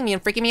like grilling me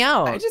and freaking me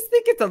out. I just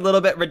think it's a little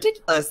bit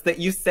ridiculous that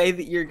you say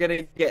that you're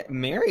gonna get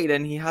married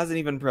and he hasn't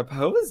even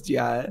proposed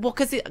yet. Well,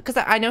 cause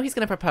I know he's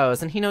gonna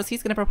propose and he knows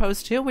he's gonna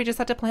propose too. We just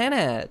have to plan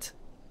it.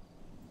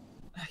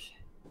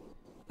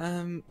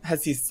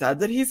 Has he said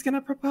that he's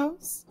gonna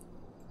propose?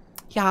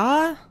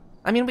 Yeah.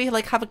 I mean, we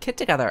like have a kid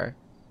together.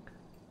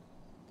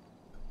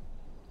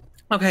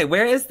 Okay,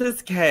 where is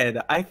this kid?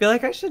 I feel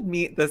like I should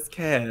meet this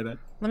kid.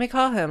 Let me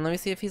call him. Let me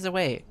see if he's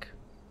awake.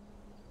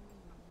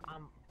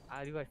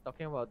 Are you guys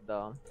talking about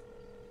the?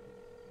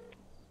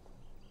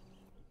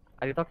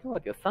 Are you talking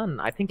about your son?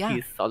 I think Yeah.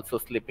 he's also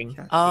sleeping.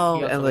 Yeah. Oh.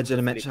 He also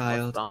Illegitimate sleeps most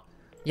child. of-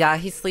 Yeah,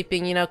 he's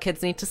sleeping. You know,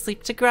 kids need to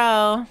sleep to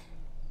grow.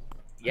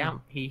 Yeah,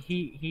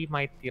 he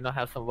might, you know,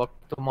 have some work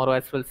tomorrow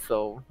as well,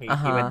 so he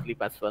went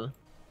sleep as well.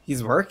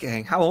 He's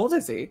working. How old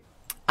is he?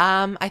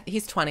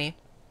 He's 20.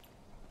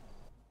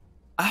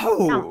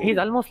 Oh. Yeah, he's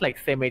almost like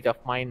same age of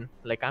mine.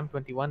 Like I'm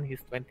 21, he's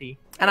 20.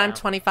 And I'm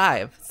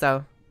 25,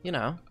 so, you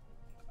know.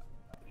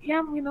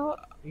 Yeah, you know,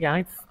 yeah,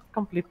 it's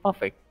complete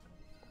perfect.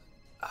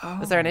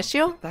 Oh, Is there an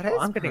issue? That is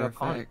I'm getting a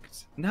call.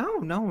 perfect.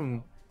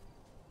 No.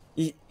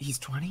 He's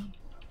 20?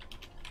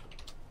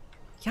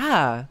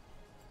 Yeah.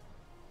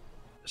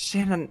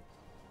 Shannon,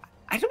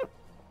 I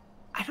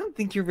don't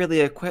think you're really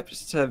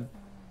equipped to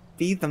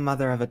be the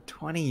mother of a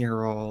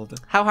 20-year-old.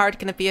 How hard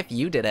can it be if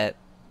you did it?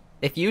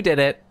 If you did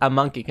it, a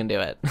monkey can do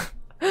it.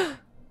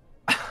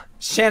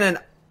 Shannon,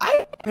 I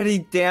did a pretty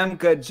damn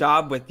good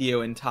job with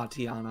you and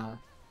Tatiana.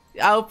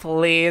 Oh,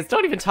 please.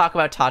 Don't even talk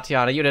about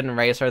Tatiana. You didn't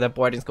raise her. The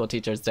boarding school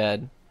teachers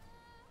did.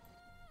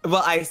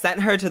 Well, I sent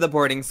her to the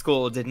boarding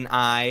school, didn't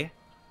I?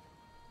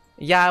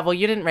 Yeah, well,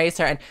 you didn't raise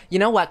her. And you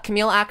know what,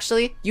 Camille,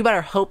 actually? You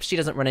better hope she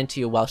doesn't run into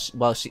you while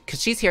she...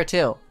 Because she's here,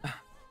 too.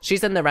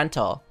 She's in the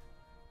rental.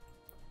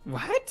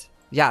 What?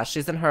 Yeah,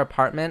 she's in her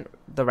apartment,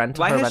 the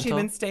rental. Why her has rental.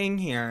 she been staying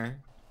here?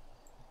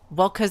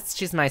 Well, because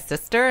she's my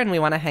sister and we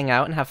want to hang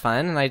out and have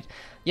fun. And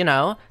you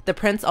know, the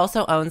prince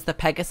also owns the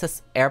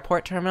Pegasus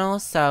airport terminal,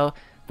 so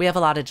we have a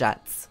lot of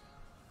jets.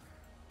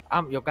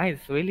 You guys,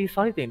 really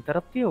sorry to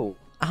interrupt you.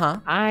 Uh-huh.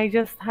 I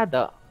just had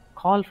a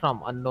call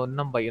from unknown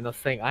number, you know,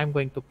 saying I'm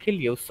going to kill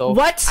you. So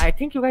What? I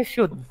think you guys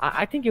should.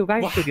 I think you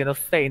guys should, you know,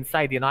 stay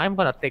inside. You know, I'm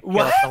gonna take care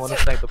What? of someone who's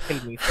trying to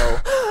kill me. So.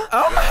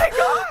 Oh my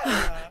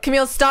god!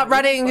 Camille, stop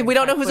running. We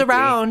don't know who's quickly.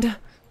 around.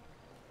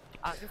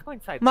 Just go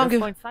inside. Mongu, just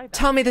go inside.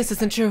 tell me this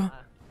isn't true.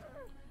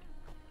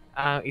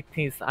 It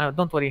is.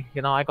 Don't worry.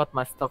 You know, I got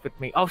my stuff with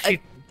me. Oh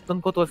shit!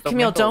 Don't go towards the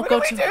Camille, window. don't go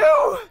What do we to...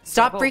 do?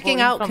 Stop Go freaking in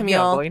out, from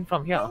Camille. Here. Go in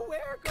from here.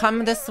 Nowhere, go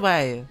Come this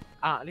way.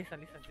 Listen.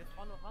 Just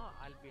follow her.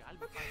 I'll be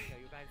fine here.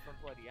 You guys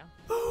don't worry,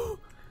 yeah.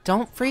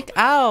 Don't freak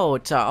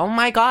out. Oh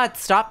my god,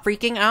 stop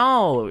freaking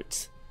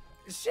out.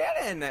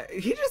 Shannon,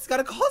 he just got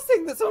a call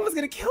saying that someone was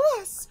gonna kill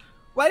us.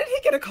 Why did he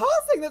get a call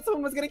saying that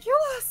someone was gonna kill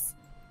us?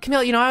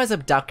 Camille, you know I was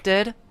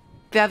abducted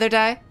the other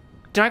day?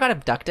 Do you know I got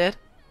abducted?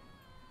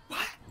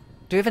 What?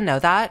 Do you even know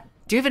that?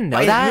 Do you even know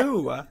By that?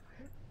 who?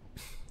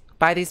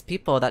 By these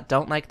people that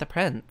don't like the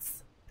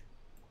prince.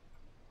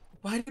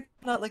 Why did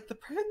he not like the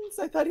prince?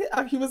 I thought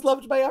he was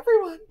loved by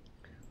everyone.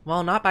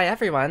 Well, not by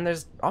everyone.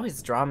 There's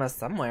always drama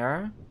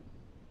somewhere.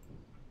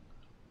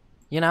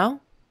 You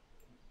know?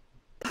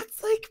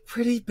 That's like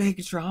pretty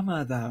big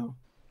drama, though.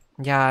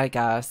 Yeah, I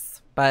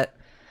guess. But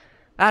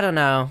I don't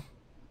know.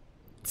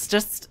 It's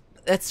just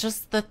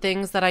the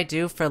things that I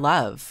do for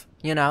love,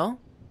 you know?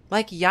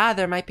 Like, yeah,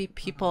 there might be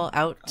people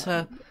out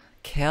to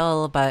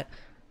kill, but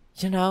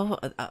you know,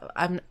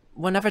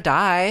 we'll never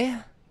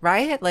die,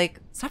 right? Like,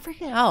 stop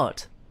freaking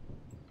out.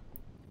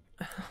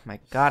 Oh my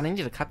god, I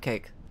need a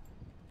cupcake.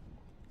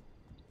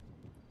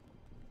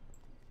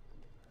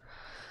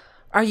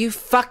 Are you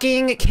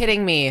fucking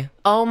kidding me?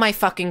 Oh my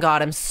fucking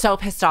god, I'm so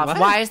pissed off. What?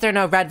 Why is there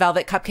no red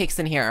velvet cupcakes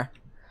in here?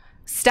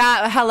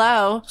 Stop,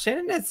 hello?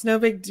 Shannon, it's no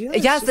big deal.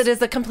 It's Yes, just- it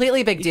is a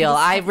completely big deal.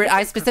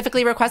 I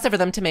specifically requested for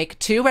them to make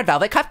 2 red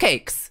velvet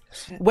cupcakes.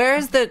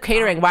 Where's the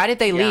catering? Why did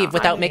they leave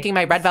without making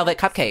my red velvet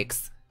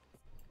cupcakes?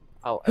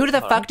 Oh, Who the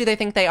sorry. fuck do they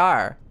think they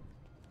are?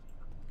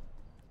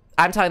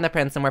 I'm telling the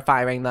prince and we're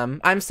firing them.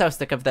 I'm so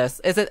sick of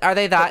this. Are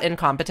they that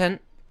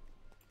incompetent?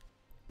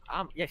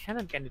 Yeah,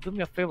 Shannon, can you do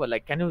me a favor?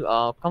 Like, can you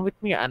come with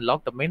me and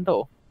lock the main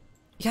door?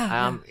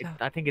 Yeah.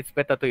 I think it's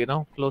better to, you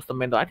know, close the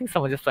main door. I think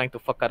someone's just trying to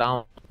fuck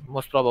around.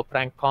 Most probable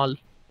prank call.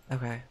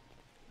 Okay.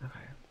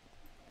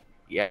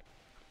 Yeah.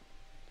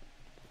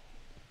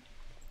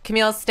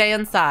 Camille, stay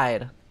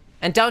inside.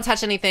 And don't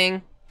touch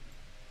anything.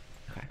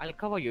 I'll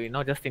cover you, you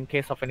know, just in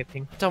case of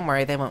anything. Don't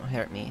worry, they won't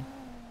hurt me.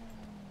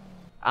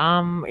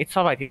 It's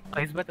alright.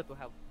 It's better to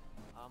have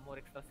more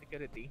extra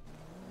security.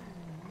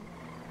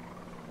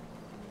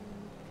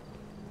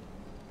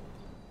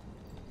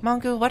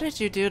 Mongu, what did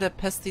you do to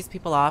piss these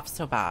people off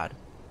so bad?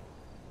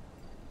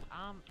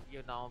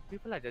 You know,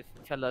 people are just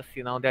jealous,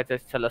 you know, they're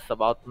just jealous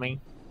about me.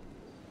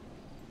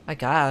 I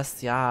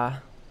guess, yeah.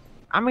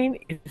 I mean,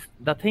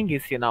 the thing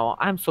is, you know,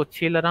 I'm so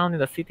chill around in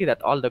the city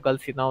that all the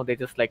girls, you know, they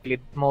just like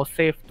live more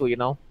safe to, you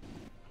know,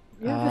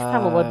 just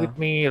have a word with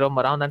me, roam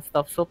around and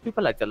stuff. So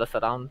people are jealous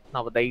around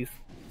nowadays.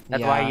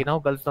 That's why, Yeah. you know,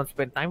 girls don't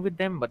spend time with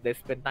them, but they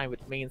spend time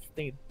with me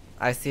instead.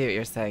 I see what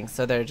you're saying.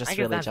 So they're just I guess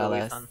really that's the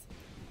jealous. reason.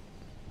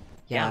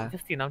 Yeah.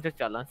 Just, you know, just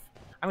jealous.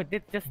 I mean,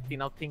 they just, you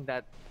know, think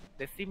that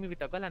they see me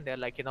with a girl and they're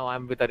like, you know,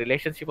 I'm with a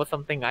relationship or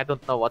something. I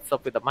don't know what's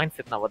up with the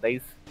mindset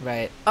nowadays.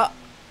 Right.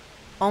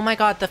 Oh my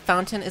god, the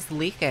fountain is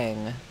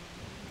leaking.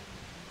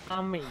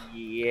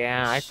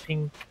 Yeah, I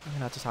think... I'm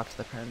gonna have to talk to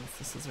the prince.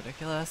 This is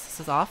ridiculous. This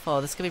is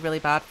awful. This could be really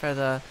bad for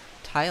the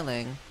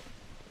tiling.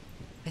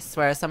 I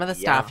swear, some of the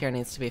staff here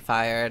needs to be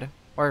fired.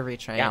 Or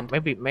retrained.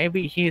 Yeah,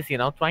 maybe he's, you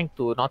know, trying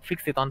to not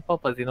fix it on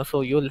purpose, you know, so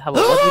you'll have a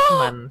word with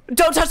him and...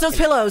 Don't touch those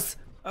pillows!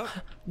 Oh.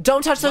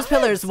 Don't touch those What?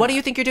 pillars! What do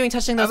you think you're doing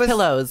touching those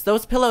pillows?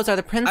 Those pillows are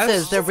the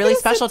prince's. They're really gonna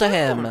special sit to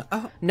him. down.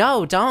 Oh.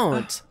 No,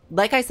 don't.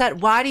 Like I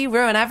said, why do you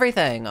ruin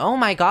everything? Oh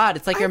my god,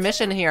 it's like your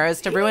mission here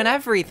is to ruin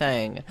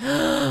everything.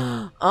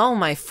 Oh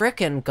my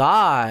frickin'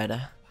 god. Why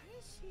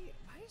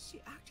is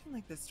she acting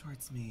like this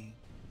towards me?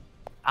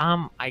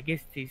 I guess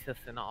she's just,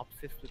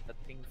 obsessed with the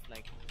things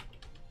like,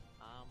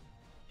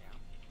 yeah.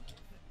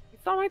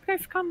 It's alright,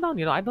 guys, calm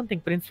down, I don't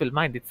think Prince will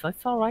mind. It's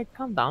alright,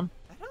 calm down.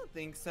 I don't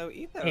think so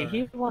either. Hey,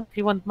 he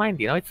won't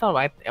mind, it's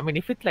alright. I mean,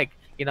 if it's like,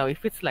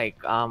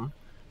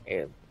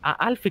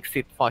 I'll fix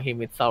it for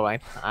him, it's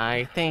alright.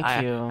 Thank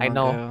you. I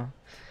know. Margot.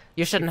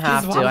 You shouldn't He's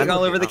have to. walking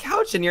all over the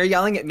couch and you're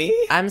yelling at me?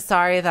 I'm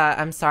sorry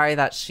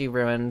that she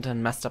ruined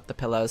and messed up the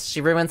pillows. She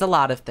ruins a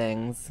lot of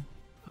things.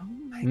 Oh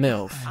my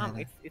Move.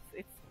 God.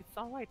 It's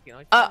alright,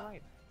 it's Oh.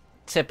 alright.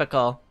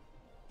 Typical.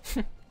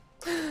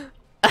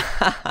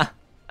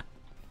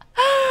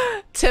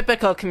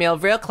 Typical, Camille.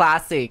 Real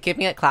classy.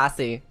 Keeping it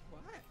classy.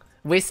 What?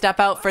 We step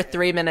out for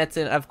 3 minutes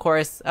and of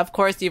course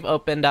you've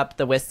opened up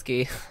the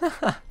whiskey.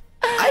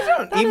 I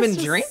don't That is even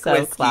just drink so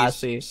whiskey.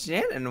 classy.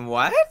 Shannon,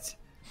 what?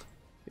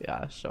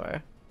 Yeah,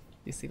 sure.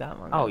 You see that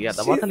one? Oh, yeah,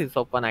 the She's- bottle is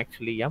open,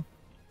 actually, yeah.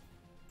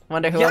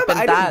 Wonder who Yeah, but opened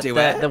I didn't that? do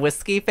it. The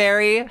whiskey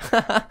fairy?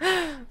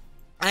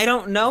 I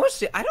don't know.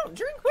 I don't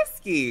drink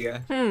whiskey.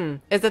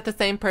 Is it the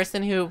same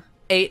person who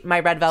ate my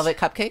red velvet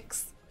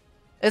cupcakes?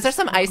 Is there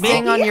some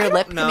icing on your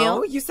lip, No,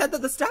 Camille? you said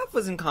that the staff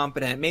was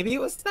incompetent. Maybe it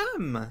was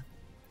them.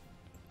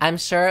 I'm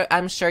sure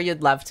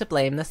you'd love to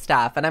blame the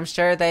staff, and I'm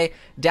sure they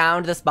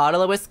downed this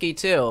bottle of whiskey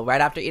too,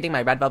 right after eating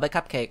my red velvet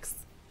cupcakes.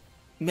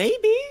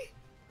 Maybe.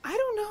 I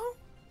don't know.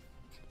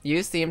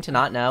 You seem to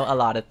not know a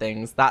lot of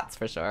things, that's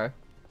for sure.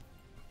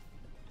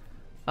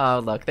 Oh,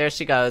 look, there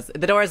she goes.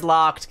 The door is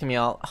locked,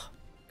 Camille.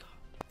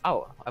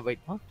 Oh, Oh, wait,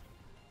 what?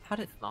 how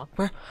did... It's not.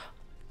 Where...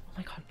 Oh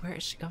my god, where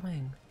is she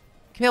going?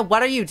 Camille,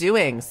 what are you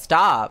doing?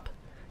 Stop.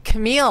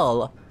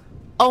 Camille!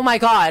 Oh my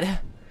god.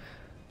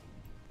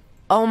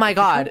 Oh my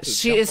god, to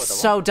she jump is for the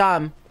so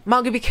dumb.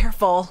 Mongo, be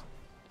careful.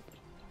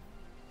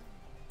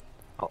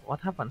 Oh,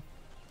 what happened?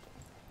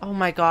 Oh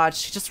my god,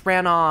 she just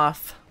ran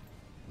off.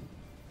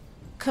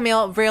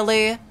 Camille,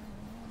 really? Oh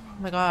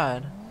my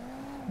god.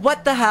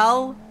 What the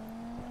hell?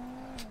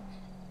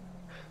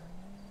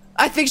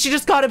 I think she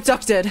just got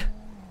abducted.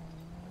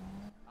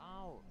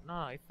 Oh,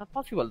 no, it's not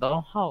possible,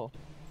 though. How?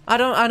 I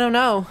don't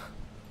know.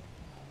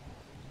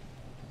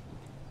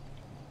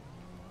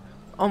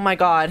 Oh my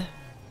god.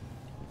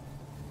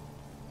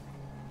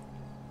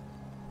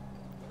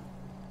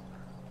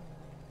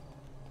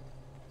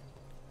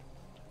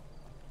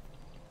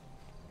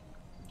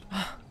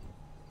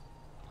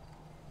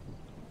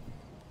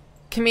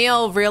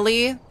 Camille,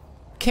 really?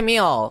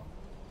 Camille.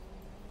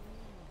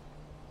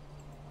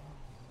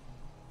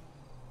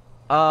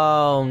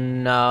 Oh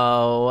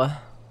no.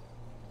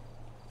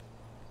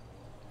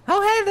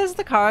 Oh hey, there's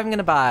the car I'm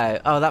gonna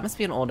buy. Oh, that must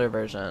be an older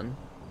version.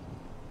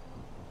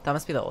 That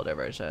must be the older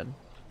version.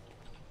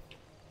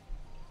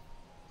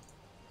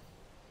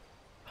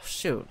 Oh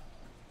shoot.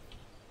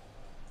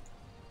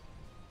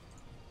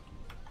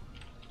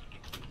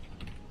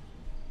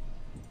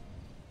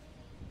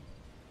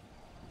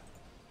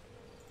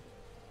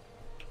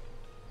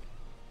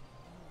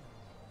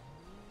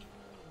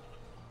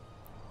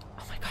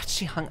 Oh my god,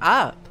 she hung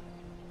up.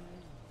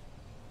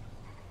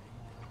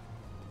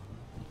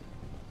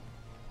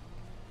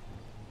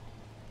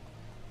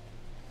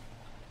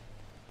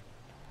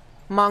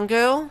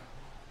 Mongo?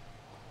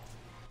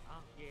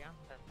 Yeah,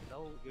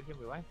 hello, you hear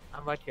me, right?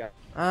 I'm right here.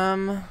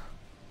 I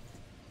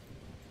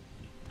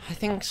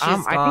think she's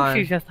I gone. think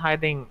she's just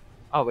hiding.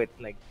 Oh, wait,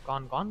 like,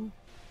 gone?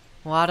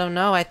 Well, I don't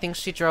know. I think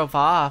she drove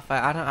off.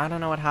 I don't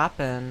know what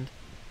happened.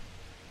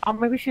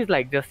 Maybe she's,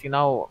 like, just,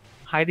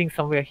 hiding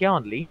somewhere here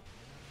only.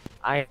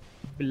 I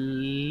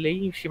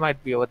believe she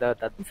might be over there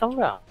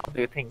somewhere. What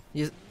do you think?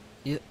 You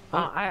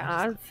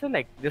I'll say,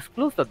 like, just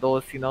close the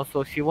doors,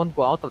 so she won't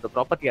go out of the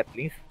property at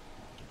least.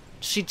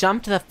 She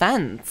jumped the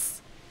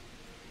fence.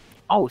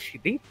 Oh, she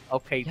did?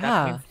 Okay, Yeah.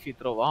 that means she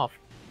drove off.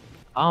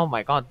 Oh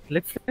my god,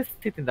 let's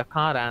sit in the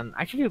car and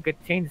actually you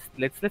get changed.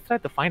 Let's try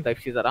to find her if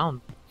she's around.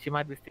 She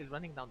might be still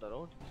running down the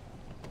road.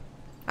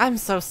 I'm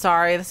so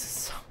sorry. This is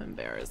so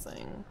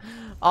embarrassing.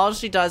 All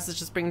she does is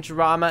just bring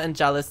drama and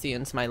jealousy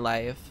into my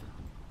life.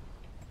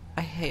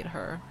 I hate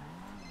her.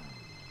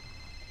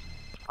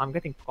 I'm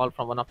getting a call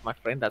from one of my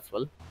friends as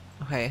well.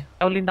 Okay.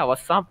 Oh, Linda,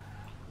 what's up?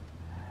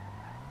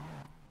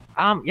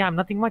 Yeah, I'm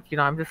nothing much,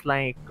 I'm just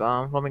like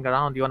roaming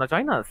around. You wanna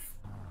join us?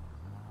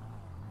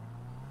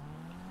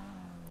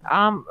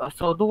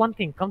 So do one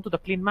thing, come to the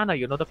Clean Manor,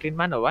 you know the Clean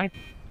Manor, right?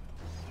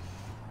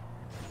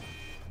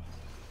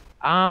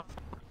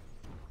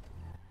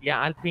 Yeah,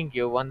 I'll ping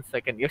you 1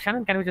 second. Yo,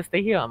 Shannon, can we just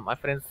stay here? My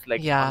friend's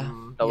like Yeah.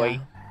 on the way.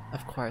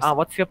 Of course.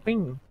 What's your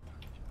ping?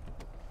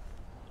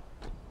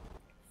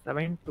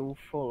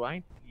 724,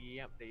 right?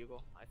 Yeah, there you go.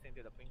 I sent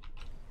you the ping.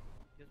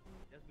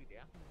 Just be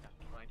there. Yeah,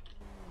 right.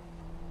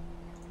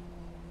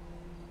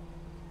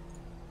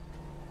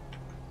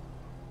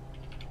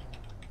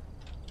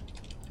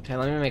 Okay,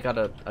 let me make out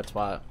a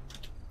twat.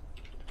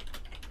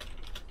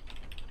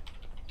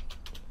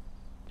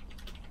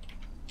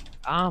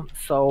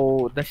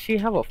 So does she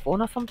have a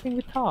phone or something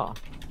with her?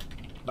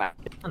 bad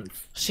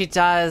chance. She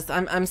does.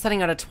 I'm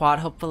sending out a twat.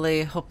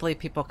 Hopefully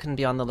people can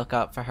be on the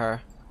lookout for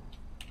her.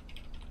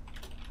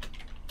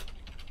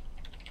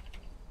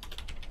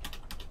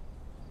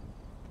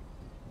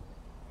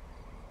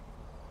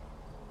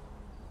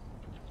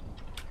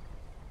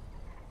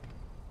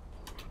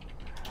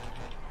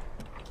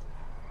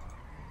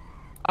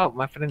 Oh,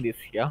 my friend is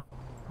here.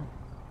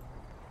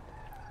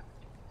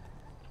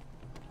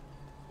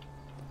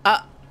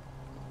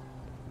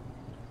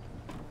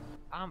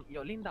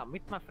 Yo, Linda,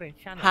 meet my friend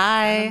Shannon.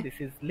 Hi. Shannon, this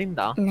is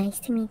Linda. Nice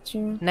to meet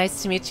you.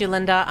 Nice to meet you,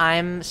 Linda.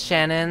 I'm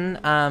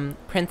Shannon,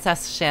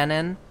 Princess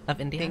Shannon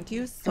of India. Thank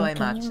you, Soy Okay,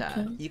 Matcha.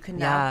 okay. You can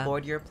Yeah. now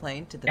board your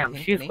plane to the Yeah, Pink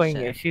she's Nation.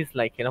 going. She's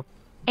like, with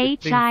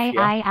H Prince I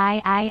here.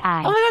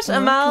 I. Oh my gosh, Okay.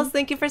 Amels,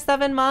 thank you for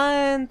 7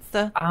 months.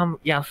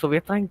 Yeah, so we're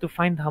trying to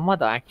find her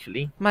mother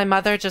actually. My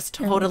mother just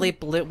totally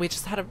blew. We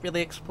just had a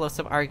really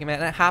explosive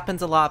argument, and it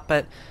happens a lot,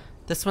 but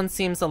this one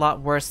seems a lot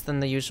worse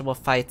than the usual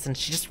fights, and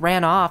she just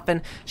ran off,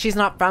 and she's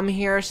not from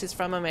here, she's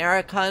from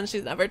America, and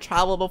she's never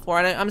traveled before,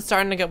 and I'm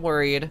starting to get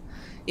worried.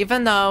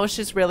 Even though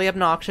she's really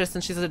obnoxious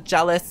and she's a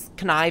jealous,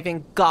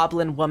 conniving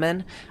goblin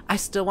woman, I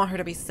still want her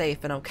to be safe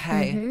and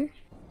okay. Mm-hmm.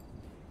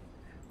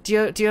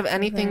 Do you have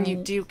anything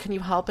Right. can you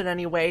help in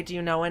any way? Do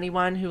you know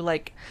anyone who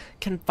like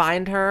can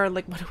find her?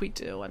 Like, what do we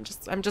do? I'm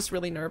just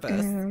really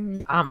nervous.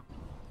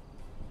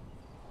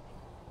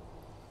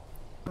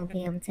 Won't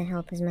be able to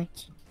help as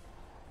much.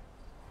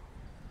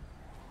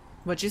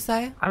 What'd you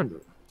say?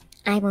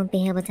 I won't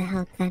be able to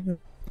help that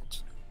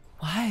much.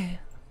 Why?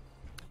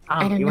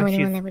 I don't know even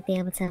anyone she's, that would be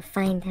able to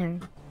find her.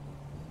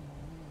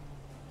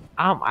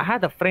 I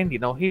had a friend,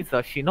 he's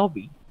a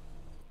shinobi,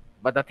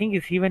 but the thing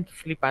is, he went to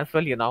sleep as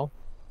well.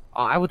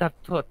 I would have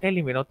to tell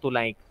him, to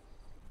like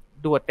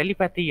do a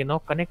telepathy,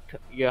 connect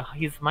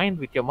his mind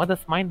with your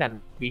mother's mind, and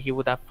he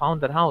would have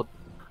found her out.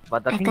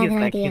 But the I thing got is, an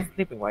like, idea. he's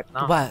sleeping right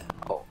now. What?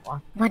 Oh,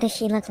 what? What does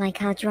she look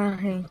like? I'll draw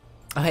her.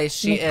 Okay,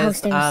 she Make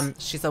is posters.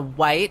 she's a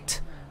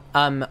white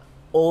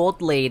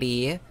old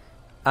lady.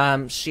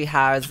 She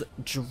has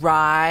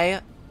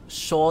dry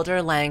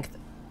shoulder length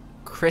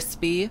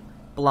crispy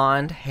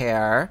blonde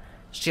hair.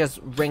 She has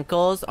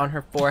wrinkles on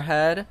her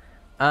forehead,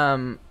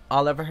 all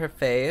over her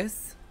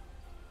face.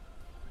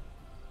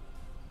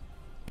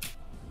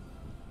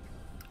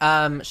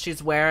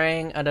 She's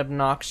wearing an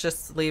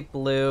obnoxiously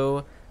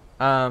blue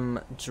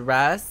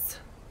dress.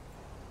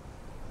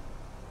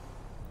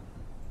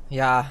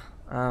 Yeah.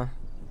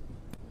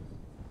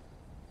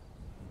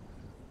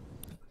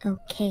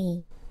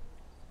 Okay.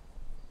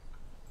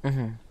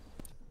 Mm-hmm.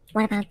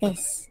 What about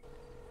this?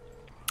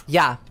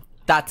 Yeah,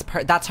 that's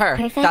her.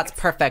 Perfect? That's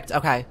perfect.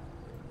 Okay.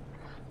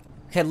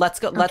 Okay, let's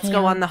go. Let's Okay,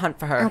 go on the hunt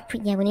for her.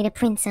 Yeah, we need to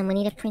print some. We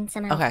need to print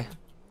some out. Okay.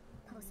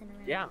 Post them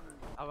around. Yeah.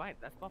 All right.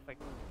 That's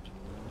perfect.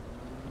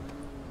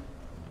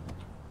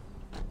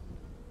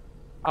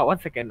 Oh, one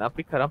second. I'll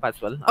pick her up as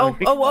well.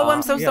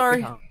 I'm so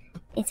sorry.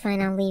 It's fine.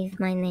 I'll leave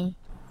mine there.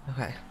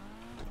 Okay.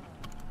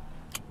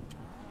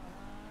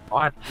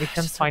 Alright, we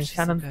can Just hope find she's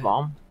Shannon's okay.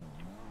 mom.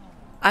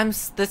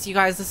 You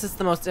guys, this is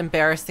the most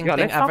embarrassing Yeah,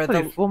 thing let's talk ever.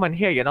 to this woman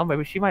here,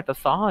 maybe she might have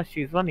saw her.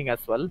 She's running as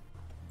well.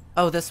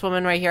 Oh, this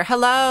woman right here.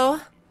 Hello?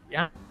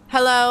 Yeah.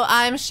 Hello,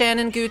 I'm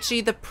Shannon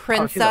Gucci, the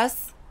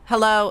princess.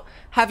 Hello.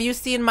 Have you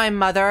seen my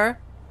mother?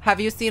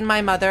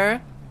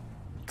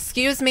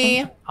 Excuse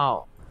me.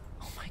 Oh.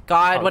 My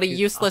God, Oh, what a she's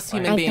useless outside.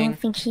 human I being. don't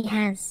think she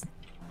has.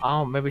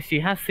 Oh, maybe she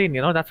has seen,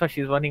 that's why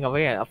she's running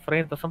away,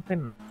 afraid or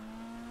something.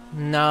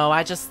 No,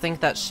 I just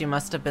think that she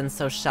must have been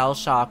so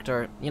shell-shocked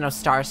or,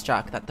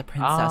 starstruck that the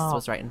princess Oh.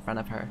 was right in front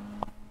of her.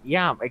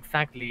 Yeah,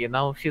 exactly,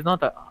 she's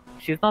not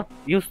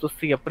used to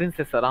see a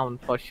princess around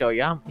for sure,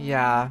 yeah?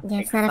 Yeah. Yeah,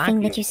 it's not a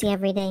thing that Exactly. you see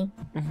every day.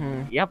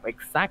 Mm-hmm. Yep,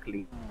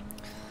 exactly.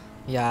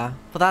 Yeah.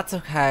 Well, that's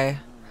okay.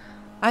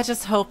 I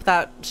just hope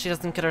that she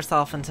doesn't get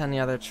herself into any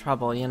other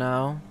trouble,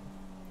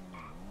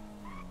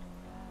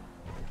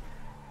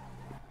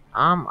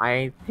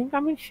 I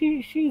think,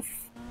 she's...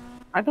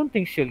 I don't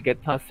think she'll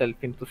get herself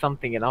into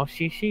something,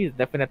 She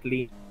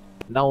definitely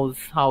knows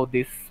how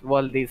this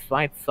world is,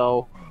 right?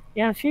 So,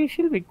 yeah,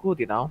 she'll be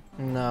good, No.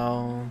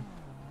 No,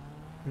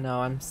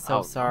 I'm so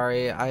Oh.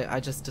 sorry.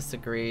 I just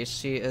disagree.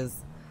 She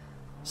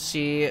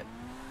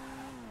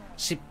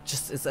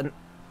just is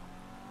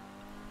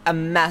a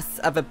mess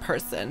of a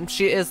person.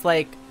 She is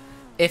like,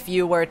 if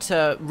you were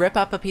to rip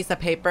up a piece of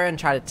paper and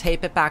try to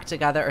tape it back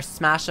together, or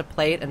smash a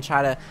plate and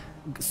try to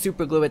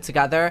super glue it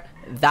together,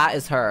 that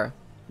is her.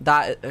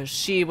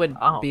 She would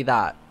Oh. be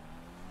that.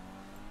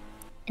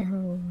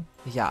 Oh.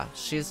 Yeah,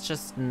 she's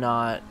just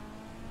not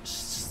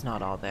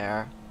all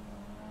there.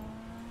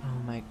 Oh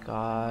my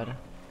God.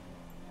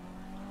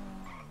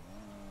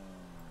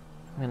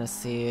 I'm gonna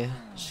see.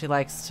 She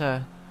likes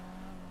to,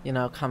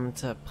 come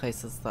to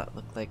places that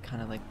look like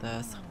kind of like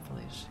this.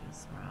 Hopefully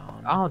she's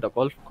around. Oh, the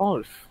golf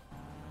course.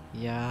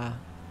 Yeah.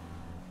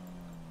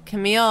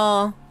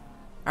 Camille,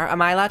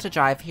 am I allowed to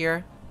drive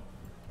here?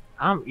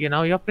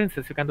 You're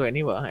princess, you can do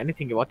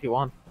anything what you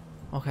want.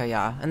 Okay,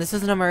 yeah. And this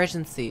is an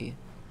emergency.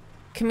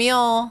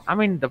 Camille.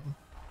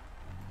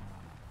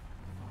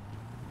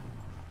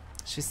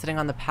 She's sitting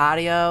on the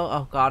patio.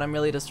 Oh god, I'm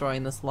really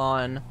destroying this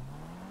lawn.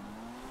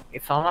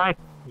 It's alright,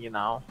 you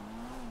know.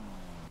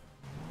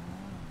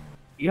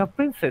 You're a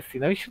princess, you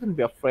know, you shouldn't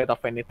be afraid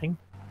of anything.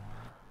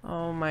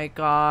 Oh my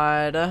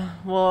god.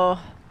 Well,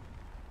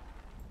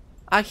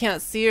 I can't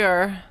see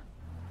her.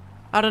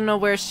 I don't know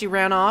where she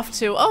ran off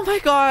to. Oh my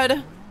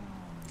god!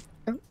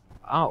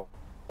 Oh.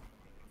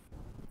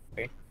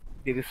 Okay.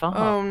 Did you saw her?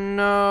 Oh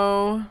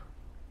no.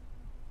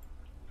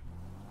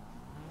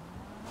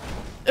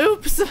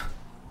 Oops!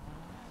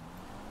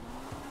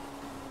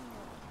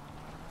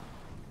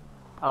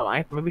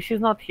 Alright, maybe she's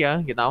not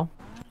here, you know.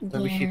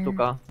 Maybe she Yeah. took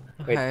a...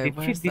 Wait, Okay, did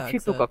where's she the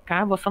took a exit?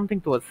 cab or something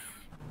towards...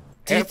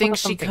 Do you airport think or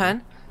she something?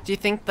 can? Do you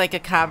think like a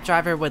cab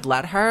driver would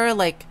let her?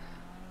 Like,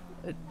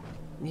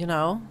 you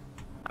know?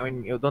 I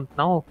mean, you don't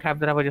know. Cab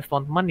driver just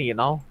want money, you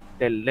know.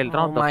 They'll Oh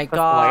drown the my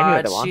customer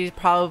anyway god, they want. she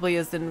probably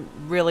is in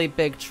really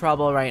big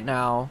trouble right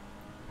now.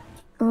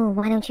 Oh,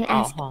 why don't you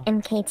ask Uh-huh.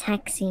 MK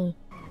Taxi?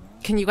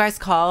 Can you guys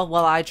call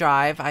while I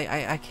drive?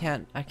 I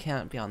can't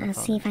be on the I'll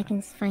phone. see if I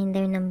can find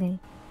their number.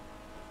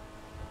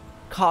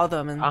 Call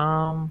them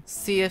and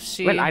see if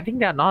she... Well, I think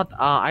they're not.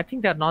 I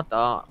think they're not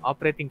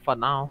operating for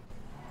now,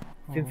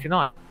 since Oh. you know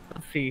I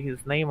don't see his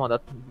name on the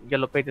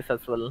yellow pages as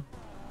well.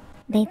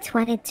 They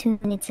tweeted 2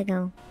 minutes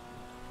ago.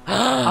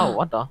 Oh,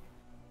 what the?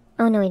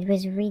 Oh no, it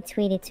was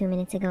retweeted 2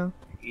 minutes ago.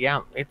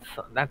 Yeah, it's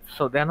that's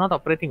so they're not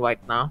operating right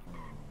now.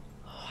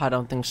 I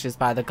don't think she's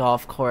by the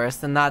golf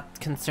course, and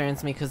that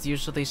concerns me because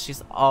usually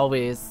she's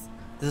always...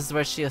 This is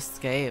where she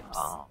escapes.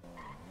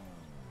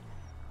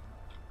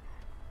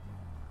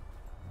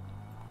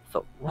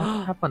 So what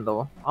happened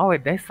though? Oh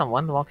wait, there's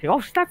someone walking.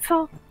 Oh, that's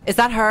her. Is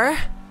that her?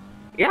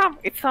 Yeah,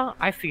 it's her.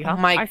 I see her. Oh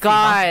my I see her.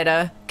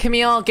 god.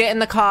 Camille, get in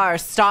the car.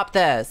 Stop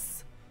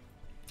this.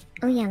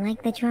 Oh yeah,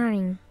 like the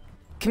drawing.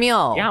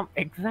 Camille. Yeah,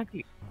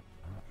 exactly.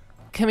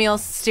 Camille,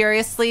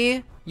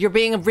 seriously? You're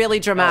being really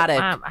dramatic.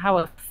 Ma'am, have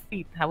a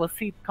seat. Have a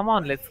seat. Come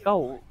on, let's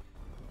go.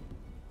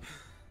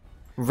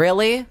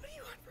 Really? What do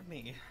you want from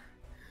me?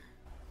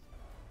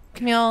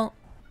 Camille,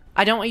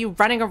 I don't want you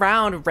running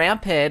around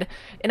rampant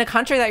in a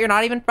country that you're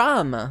not even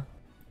from.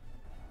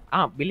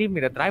 Believe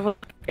me, the driver.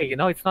 You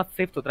know, it's not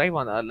safe to drive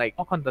on like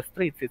walk on the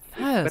streets. It's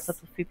Yes. better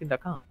to sit in the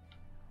car.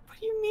 What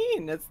do you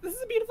mean? This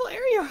is a beautiful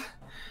area.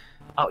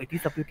 Oh, it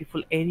is a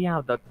beautiful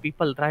area. The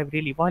people drive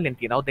really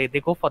violent. You know, they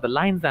go for the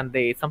lines and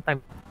they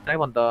sometimes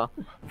drive on the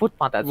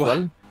footpath as What?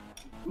 well.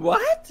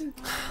 What?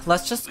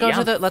 Let's just go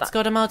Yeah,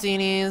 to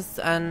Maldini's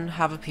and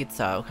have a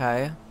pizza,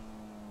 okay?